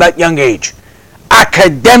ingrainment from that young age.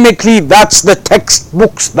 Academically, that's the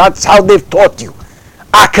textbooks, that's how they've taught you.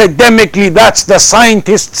 Academically, that's the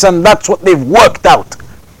scientists and that's what they've worked out.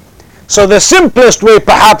 So the simplest way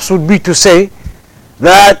perhaps would be to say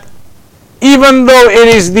that even though it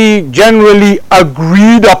is the generally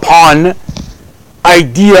agreed upon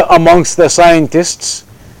idea amongst the scientists,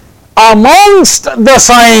 amongst the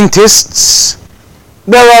scientists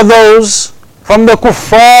there are those from the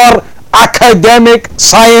kuffar academic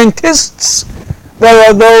scientists, there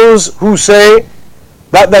are those who say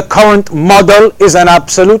that the current model is an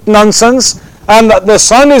absolute nonsense and that the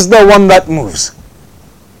sun is the one that moves.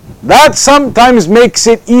 That sometimes makes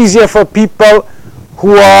it easier for people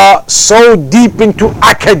who are so deep into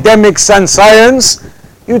academics and science.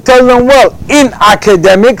 You tell them, well, in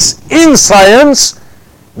academics, in science,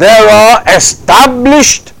 there are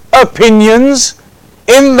established opinions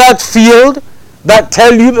in that field that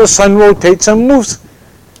tell you the sun rotates and moves.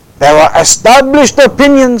 There are established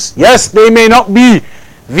opinions. Yes, they may not be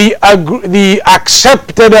the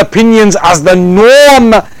accepted opinions as the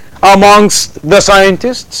norm amongst the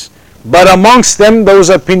scientists, but amongst them those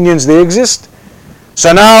opinions, they exist.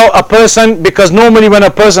 So now a person, because normally when a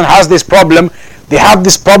person has this problem, they have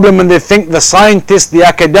this problem and they think the scientists, the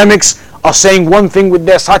academics are saying one thing with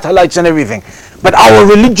their satellites and everything, but our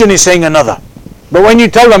religion is saying another. But when you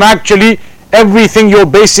tell them actually everything you're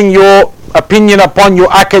basing your opinion upon,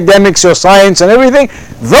 your academics, your science and everything,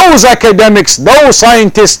 those academics, those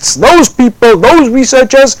scientists, those people, those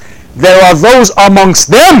researchers, there are those amongst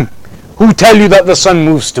them who tell you that the sun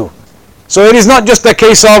moves too. So it is not just a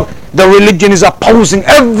case of the religion is opposing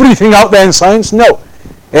everything out there in science. No,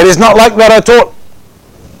 it is not like that at all.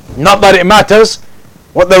 Not that it matters.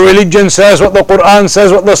 What the religion says, what the Quran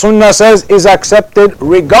says, what the Sunnah says is accepted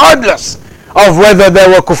regardless of whether there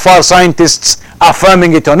were kuffar scientists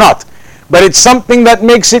affirming it or not. But it's something that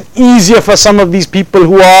makes it easier for some of these people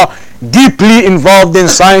who are deeply involved in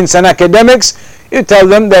science and academics. You tell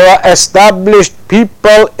them there are established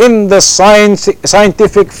people in the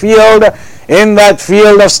scientific field, in that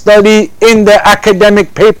field of study, in their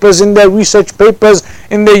academic papers, in their research papers,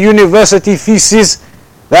 in their university theses,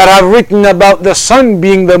 that have written about the sun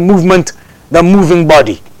being the movement, the moving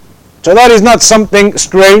body. So that is not something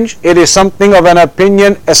strange. It is something of an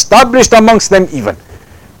opinion established amongst them even.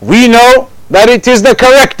 We know that it is the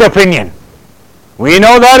correct opinion. We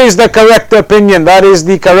know that is the correct opinion. That is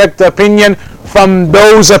the correct opinion from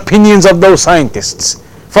those opinions of those scientists.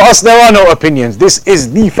 For us, there are no opinions. This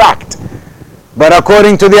is the fact. But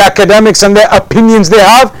according to the academics and their opinions they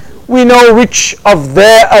have, we know which of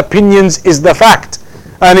their opinions is the fact.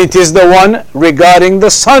 And it is the one regarding the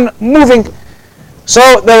sun moving.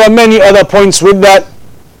 So there are many other points with that.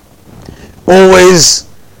 Always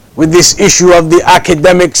with this issue of the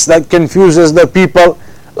academics that confuses the people.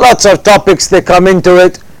 Lots of topics they come into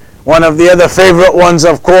it. One of the other favorite ones,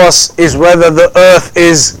 of course, is whether the earth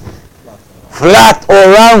is flat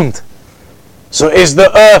or round. So is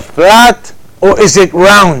the earth flat or is it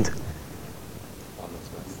round?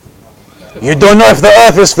 You don't know if the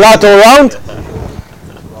earth is flat or round?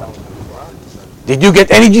 Did you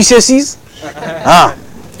get any GCSEs?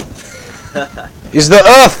 Is the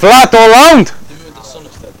earth flat or round? Even with the sun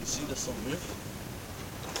effect, you see the sun move.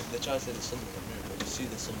 They try to say the sun doesn't move, but you see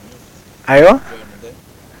the sun move Aywa? during the day.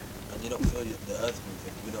 And you don't feel the earth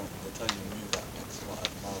moving. We don't, they tell you to move at X amount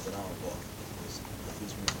of miles an hour, but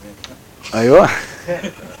it's moving. Aywa.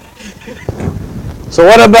 So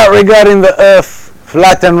what about regarding the earth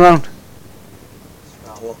flat and round?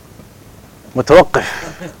 متوقف.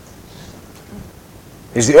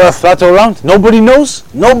 Is the earth flat or round? Nobody knows?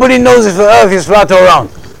 Nobody knows if the earth is flat or round.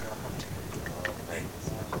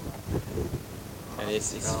 And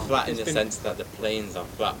it's flat in the sense that the planes are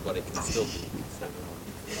flat, but it can still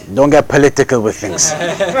be. Don't get political with things.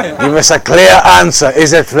 Give us a clear answer.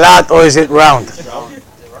 Is it flat or is it round?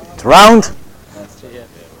 It's round?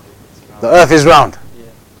 The earth is round.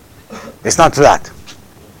 It's not flat.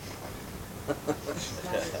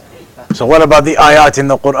 So what about the ayat in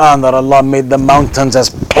the Quran that Allah made the mountains as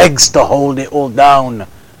pegs to hold it all down,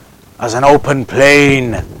 as an open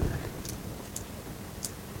plain?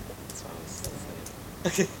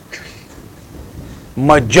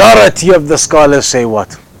 Majority of the scholars say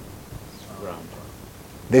what? Round.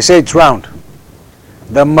 They say it's round.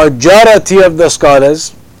 The majority of the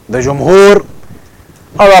scholars, the Jumhur,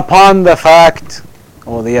 are upon the fact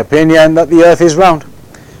or the opinion that the earth is round.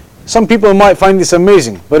 Some people might find this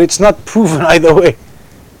amazing, but it's not proven either way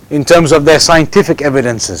in terms of their scientific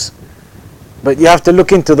evidences. But you have to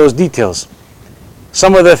look into those details.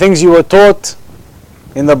 Some of the things you were taught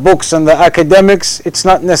in the books and the academics, it's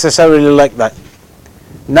not necessarily like that.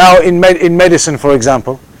 Now in medicine, for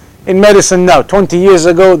example, in medicine now, 20 years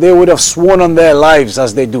ago, they would have sworn on their lives,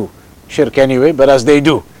 as they do, shirk anyway, but as they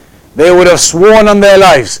do, they would have sworn on their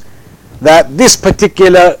lives that this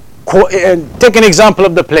particular, take an example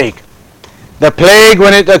of the plague. The plague,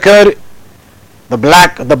 when it occurred, the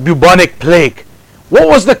bubonic plague. What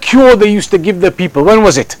was the cure they used to give the people? When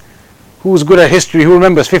was it? Who's good at history? Who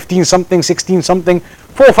remembers? 15 something, 16 something,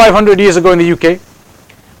 400 or 500 years ago in the UK,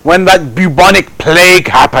 when that bubonic plague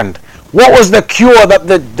happened. What was the cure that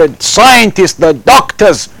the scientists, the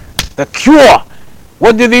doctors, the cure?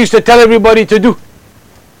 What did they used to tell everybody to do?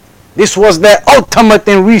 This was their ultimate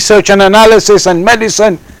in research and analysis and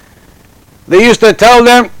medicine. They used to tell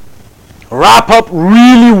them, wrap up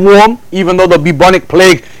really warm, even though the bubonic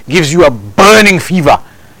plague gives you a burning fever.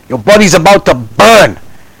 Your body's about to burn.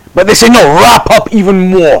 But they say, no, wrap up even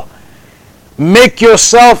more. Make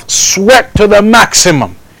yourself sweat to the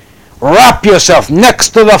maximum. Wrap yourself next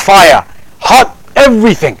to the fire. Hot,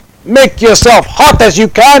 everything. Make yourself hot as you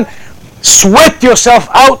can. Sweat yourself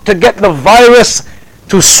out to get the virus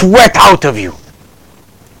to sweat out of you.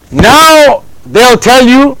 Now, they'll tell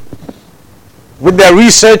you, with their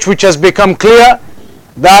research which has become clear,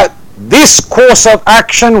 that this course of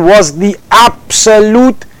action was the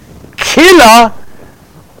absolute killer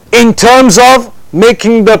in terms of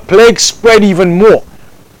making the plague spread even more.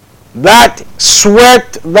 that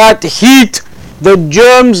sweat, that heat, the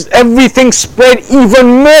germs, everything spread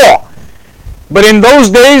even more. But in those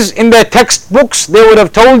days, in their textbooks, they would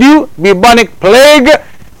have told you, bubonic plague,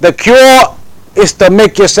 the cure is to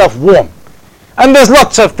make yourself warm. And there's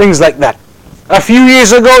lots of things like that. A few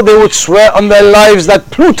years ago, they would swear on their lives that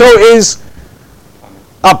Pluto is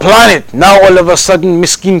a planet. Now all of a sudden,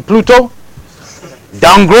 miskin Pluto,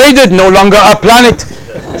 downgraded, no longer a planet.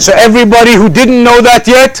 So everybody who didn't know that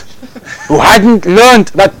yet, who hadn't learned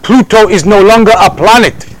that Pluto is no longer a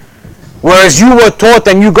planet, whereas you were taught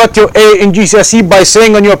and you got your A in GCSE by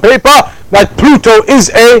saying on your paper that Pluto is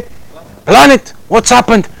a planet. What's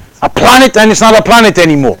happened? A planet, and it's not a planet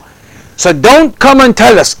anymore. So don't come and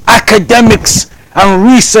tell us academics and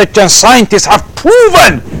research and scientists have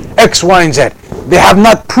proven X, Y, and Z. They have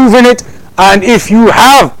not proven it. And if you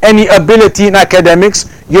have any ability in academics,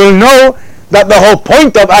 you'll know that the whole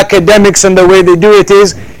point of academics and the way they do it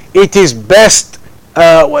is best,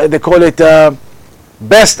 they call it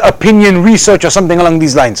best opinion research or something along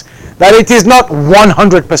these lines. That it is not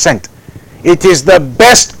 100%. It is the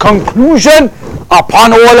best conclusion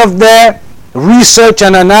upon all of their research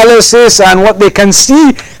and analysis and what they can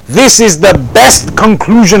see. This is the best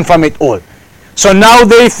conclusion from it all. So now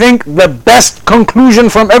they think the best conclusion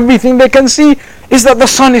from everything they can see is that the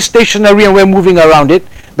sun is stationary and we're moving around it.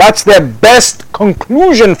 That's their best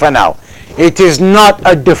conclusion for now. It is not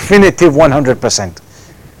a definitive 100%.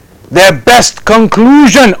 Their best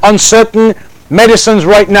conclusion on certain medicines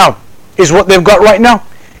right now is what they've got right now.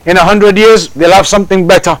 In 100 years, they'll have something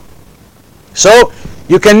better. So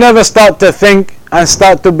you can never start to think and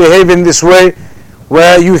start to behave in this way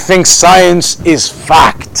where you think science is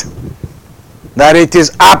fact, that it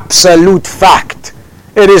is absolute fact.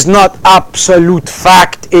 It is not absolute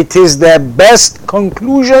fact. It is their best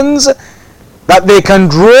conclusions that they can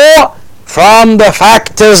draw from the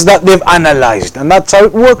factors that they've analyzed. And that's how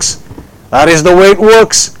it works. That is the way it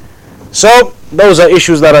works. So those are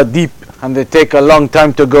issues that are deep and they take a long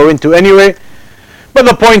time to go into anyway. But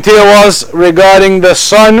the point here was regarding the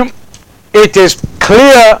sun. It is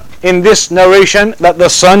clear in this narration that the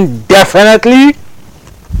sun definitely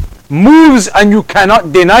moves, and you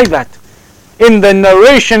cannot deny that. In the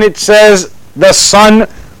narration it says the sun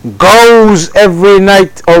goes every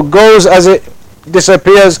night, or goes as it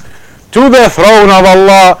disappears to the throne of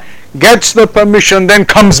Allah, gets the permission, then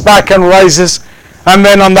comes back and rises, and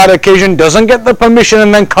then on that occasion doesn't get the permission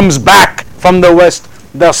and then comes back from the west.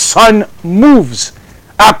 The sun moves,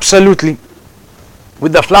 absolutely.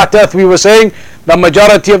 With the flat earth, we were saying the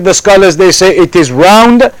majority of the scholars, they say it is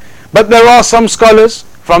round, but there are some scholars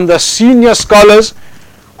from the senior scholars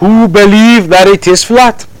who believe that it is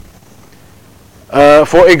flat.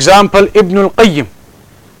 For example, Ibn al-Qayyim.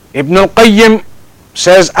 Ibn al-Qayyim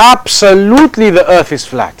says absolutely the earth is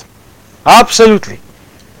flat. Absolutely.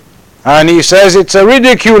 And he says it's a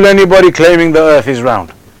ridicule anybody claiming the earth is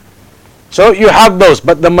round. So you have those,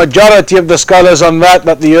 but the majority of the scholars on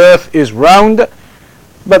that the earth is round.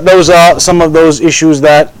 But those are some of those issues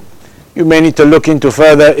that you may need to look into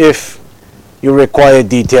further if you require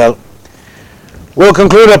detail. We'll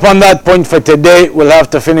conclude upon that point for today. We'll have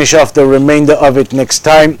to finish off the remainder of it next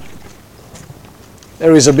time.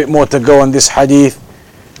 There is a bit more to go on this hadith.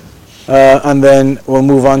 And then we'll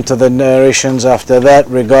move on to the narrations after that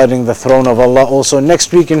regarding the throne of Allah. Also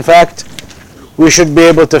next week, in fact, we should be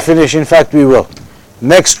able to finish. In fact, we will.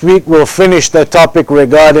 Next week we'll finish the topic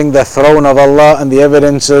regarding the throne of Allah and the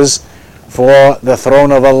evidences for the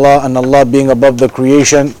throne of Allah and Allah being above the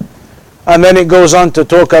creation. And then it goes on to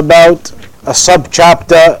talk about a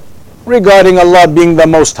sub-chapter regarding Allah being the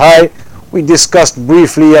Most High. We discussed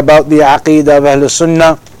briefly about the Aqeedah of Ahlul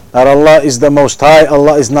Sunnah, that Allah is the Most High,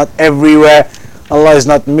 Allah is not everywhere, Allah is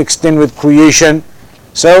not mixed in with creation.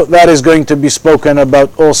 So that is going to be spoken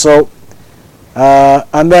about also.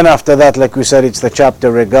 And then after that, like we said, it's the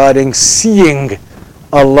chapter regarding seeing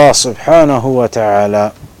Allah subhanahu wa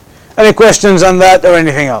ta'ala. Any questions on that or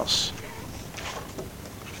anything else?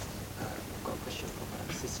 I've got a question from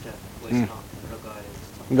a sister who is not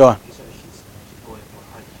regarding. Go on. So she's going for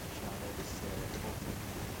Hajj this month,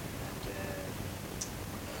 and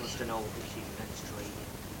wants to know if she's menstruating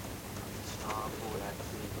or like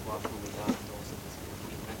doing the bathroom without and also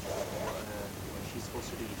she's menstruating, what she's supposed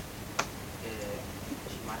to do.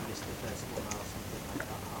 She might miss the first one or something like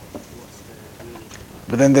that. What's the ruling?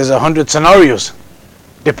 But then there's 100 scenarios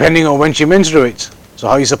depending on when she menstruates. So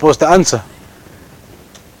how are you supposed to answer?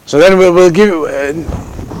 So then we'll give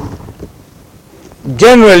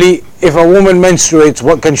generally, if a woman menstruates,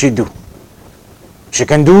 what can she do? She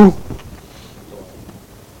can do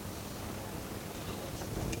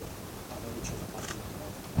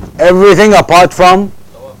everything apart from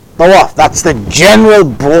tawaf. That's the general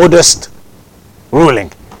broadest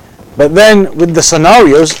ruling. But then with the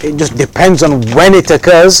scenarios, it just depends on when it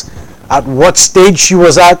occurs, at what stage she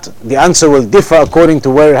was at. The answer will differ according to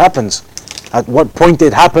where it happens, at what point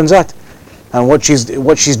it happens at, and what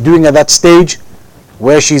she's doing at that stage,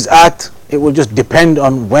 where she's at. It will just depend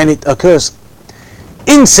on when it occurs.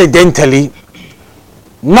 Incidentally,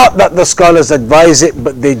 not that the scholars advise it,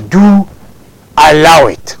 but they do allow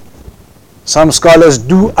it. Some scholars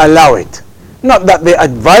do allow it. Not that they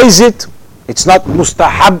advise it, it's not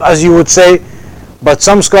mustahab as you would say, but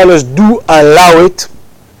some scholars do allow it.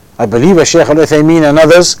 I believe as Shaykh Al-Uthaymeen and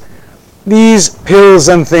others, these pills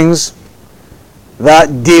and things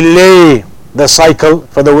that delay the cycle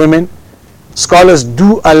for the women, scholars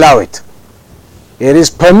do allow it. It is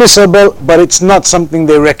permissible, but it's not something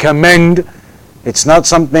they recommend. It's not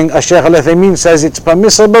something, as Shaykh Al-Uthaymeen says, it's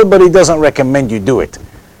permissible, but he doesn't recommend you do it.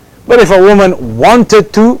 But if a woman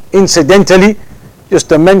wanted to, incidentally, just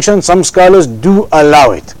to mention, some scholars do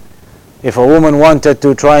allow it. If a woman wanted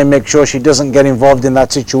to try and make sure she doesn't get involved in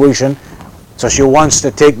that situation, so she wants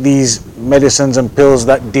to take these medicines and pills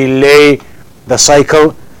that delay the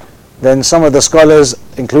cycle, then some of the scholars,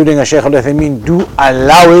 including Shaykh Al-Uthaymeen, do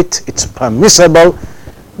allow it. It's permissible,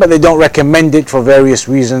 but they don't recommend it for various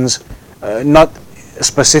reasons, not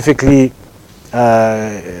specifically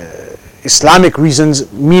Islamic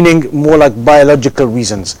reasons, meaning more like biological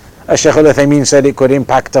reasons. As Shaykh Al-Uthaymeen said, it could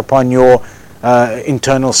impact upon your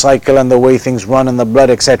internal cycle and the way things run in the blood,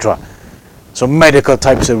 etc. So medical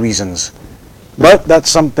types of reasons. But that's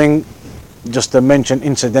something just to mention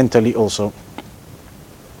incidentally also.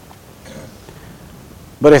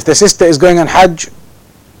 But if the sister is going on Hajj,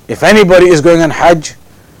 if anybody is going on Hajj,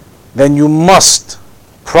 then you must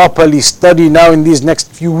properly study now in these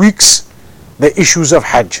next few weeks the issues of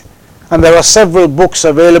Hajj. And there are several books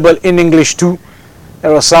available in English too.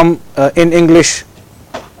 There are some in English.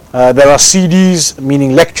 There are CDs,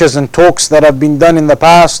 meaning lectures and talks that have been done in the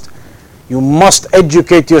past. You must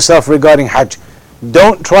educate yourself regarding Hajj.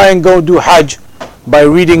 Don't try and go do Hajj by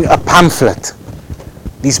reading a pamphlet.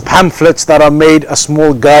 These pamphlets that are made, a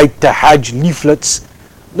small guide to Hajj, leaflets.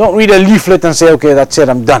 Don't read a leaflet and say, okay, that's it,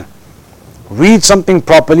 I'm done. Read something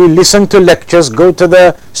properly, listen to lectures, go to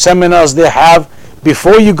the seminars they have.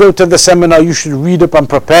 Before you go to the seminar, you should read up and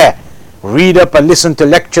prepare. Read up and listen to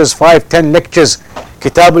lectures, 5-10 lectures.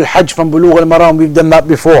 Kitab al-Hajj from Bulugh al-Maram, we've done that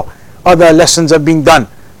before. Other lessons have been done.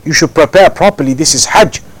 You should prepare properly. This is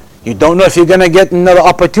Hajj. You don't know if you're going to get another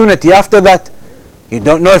opportunity after that. You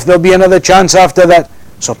don't know if there'll be another chance after that.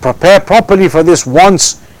 So prepare properly for this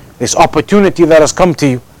once, this opportunity that has come to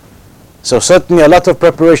you. So certainly a lot of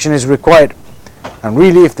preparation is required. And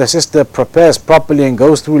really, if the sister prepares properly and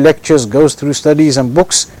goes through lectures, goes through studies and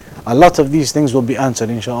books, a lot of these things will be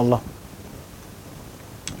answered, inshallah.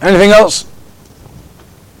 Anything else?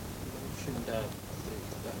 Mentioned about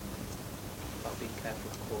being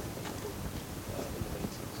careful of calling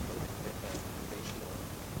people innovators,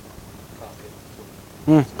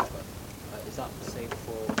 is that the same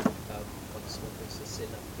for when someone does a sin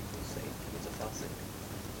and people say he's a fasik?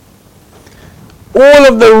 All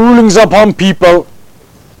of the rulings upon people,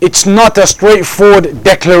 it's not a straightforward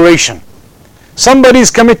declaration. Somebody is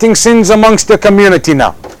committing sins amongst the community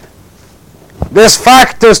now. There's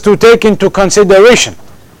factors to take into consideration.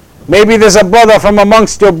 Maybe there's a brother from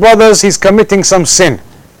amongst your brothers, he's committing some sin.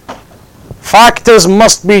 Factors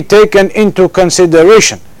must be taken into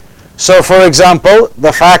consideration. So for example,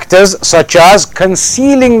 the factors such as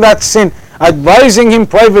concealing that sin, advising him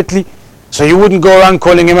privately, so you wouldn't go around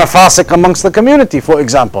calling him a fasik amongst the community, for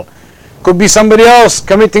example. Could be somebody else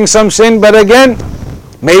committing some sin, but again,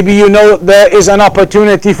 maybe you know there is an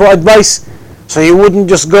opportunity for advice, so you wouldn't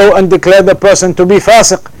just go and declare the person to be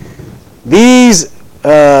fasik. These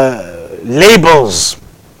labels,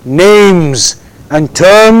 names and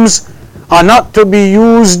terms are not to be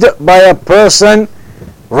used by a person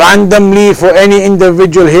randomly for any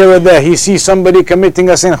individual here or there. He sees somebody committing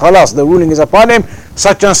a sin, khalas, the ruling is upon him,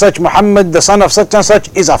 such and such Muhammad, the son of such and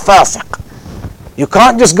such, is a fasiq. You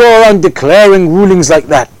can't just go around declaring rulings like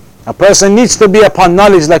that. A person needs to be upon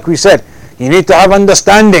knowledge, like we said. You need to have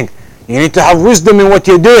understanding. You need to have wisdom in what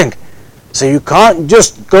you're doing. So you can't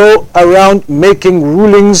just go around making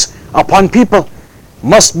rulings upon people.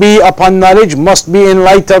 Must be upon knowledge, must be in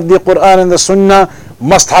light of the Quran and the Sunnah,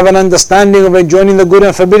 must have an understanding of enjoining the good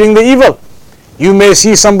and forbidding the evil. You may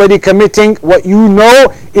see somebody committing what you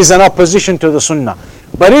know is an opposition to the Sunnah.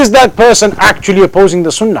 But is that person actually opposing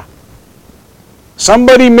the Sunnah?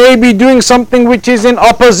 Somebody may be doing something which is in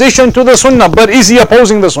opposition to the Sunnah, but is he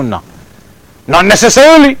opposing the Sunnah? Not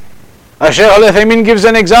necessarily. Shaykh Al-Uthaymin gives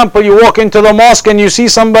an example. You walk into the mosque and you see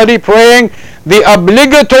somebody praying the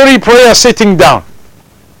obligatory prayer sitting down.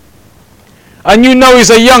 And you know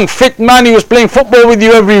he's a young, fit man, he was playing football with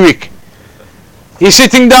you every week. He's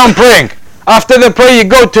sitting down praying. After the prayer you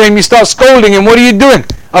go to him, you start scolding him. What are you doing?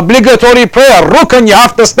 Obligatory prayer, rukn, you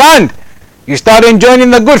have to stand. You start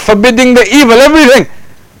enjoining the good, forbidding the evil, everything.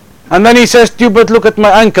 And then he says to you, but look at my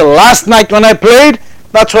ankle. Last night when I played,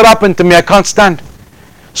 that's what happened to me, I can't stand.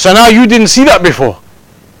 So now you didn't see that before.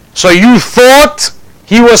 So you thought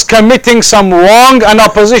he was committing some wrong and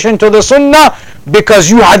opposition to the sunnah because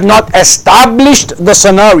you had not established the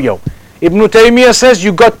scenario. Ibn Taymiyyah says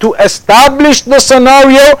you got to establish the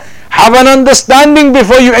scenario, have an understanding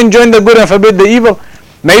before you enjoin the good and forbid the evil.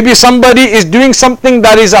 Maybe somebody is doing something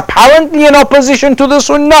that is apparently in opposition to the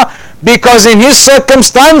sunnah because in his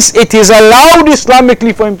circumstance it is allowed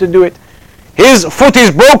Islamically for him to do it. His foot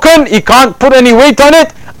is broken, he can't put any weight on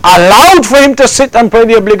it, allowed for him to sit and pray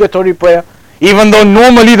the obligatory prayer, even though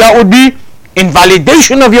normally that would be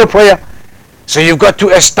invalidation of your prayer. So you've got to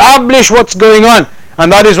establish what's going on,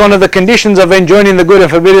 and that is one of the conditions of enjoining the good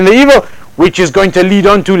and forbidding the evil, which is going to lead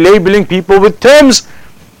on to labeling people with terms.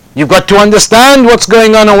 You've got to understand what's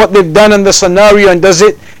going on and what they've done in the scenario, and does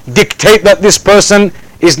it dictate that this person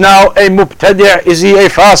is now a mubtadi', is he a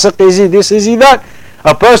fasiq, is he this, is he that?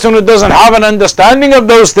 A person who doesn't have an understanding of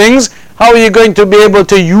those things, how are you going to be able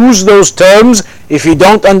to use those terms if you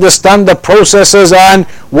don't understand the processes and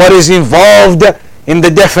what is involved in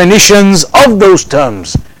the definitions of those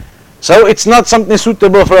terms? So it's not something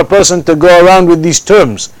suitable for a person to go around with these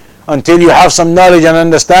terms until you have some knowledge and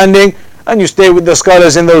understanding and you stay with the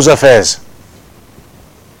scholars in those affairs.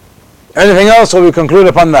 Anything else, or we conclude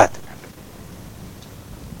upon that?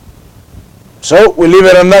 So we'll leave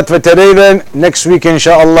it on that for today then. Next week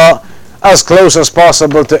inshallah, as close as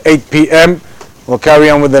possible to 8 p.m. we'll carry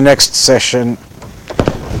on with the next session.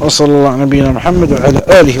 وصلى الله على نبينا محمد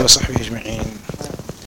وعلى آله وصحبه أجمعين.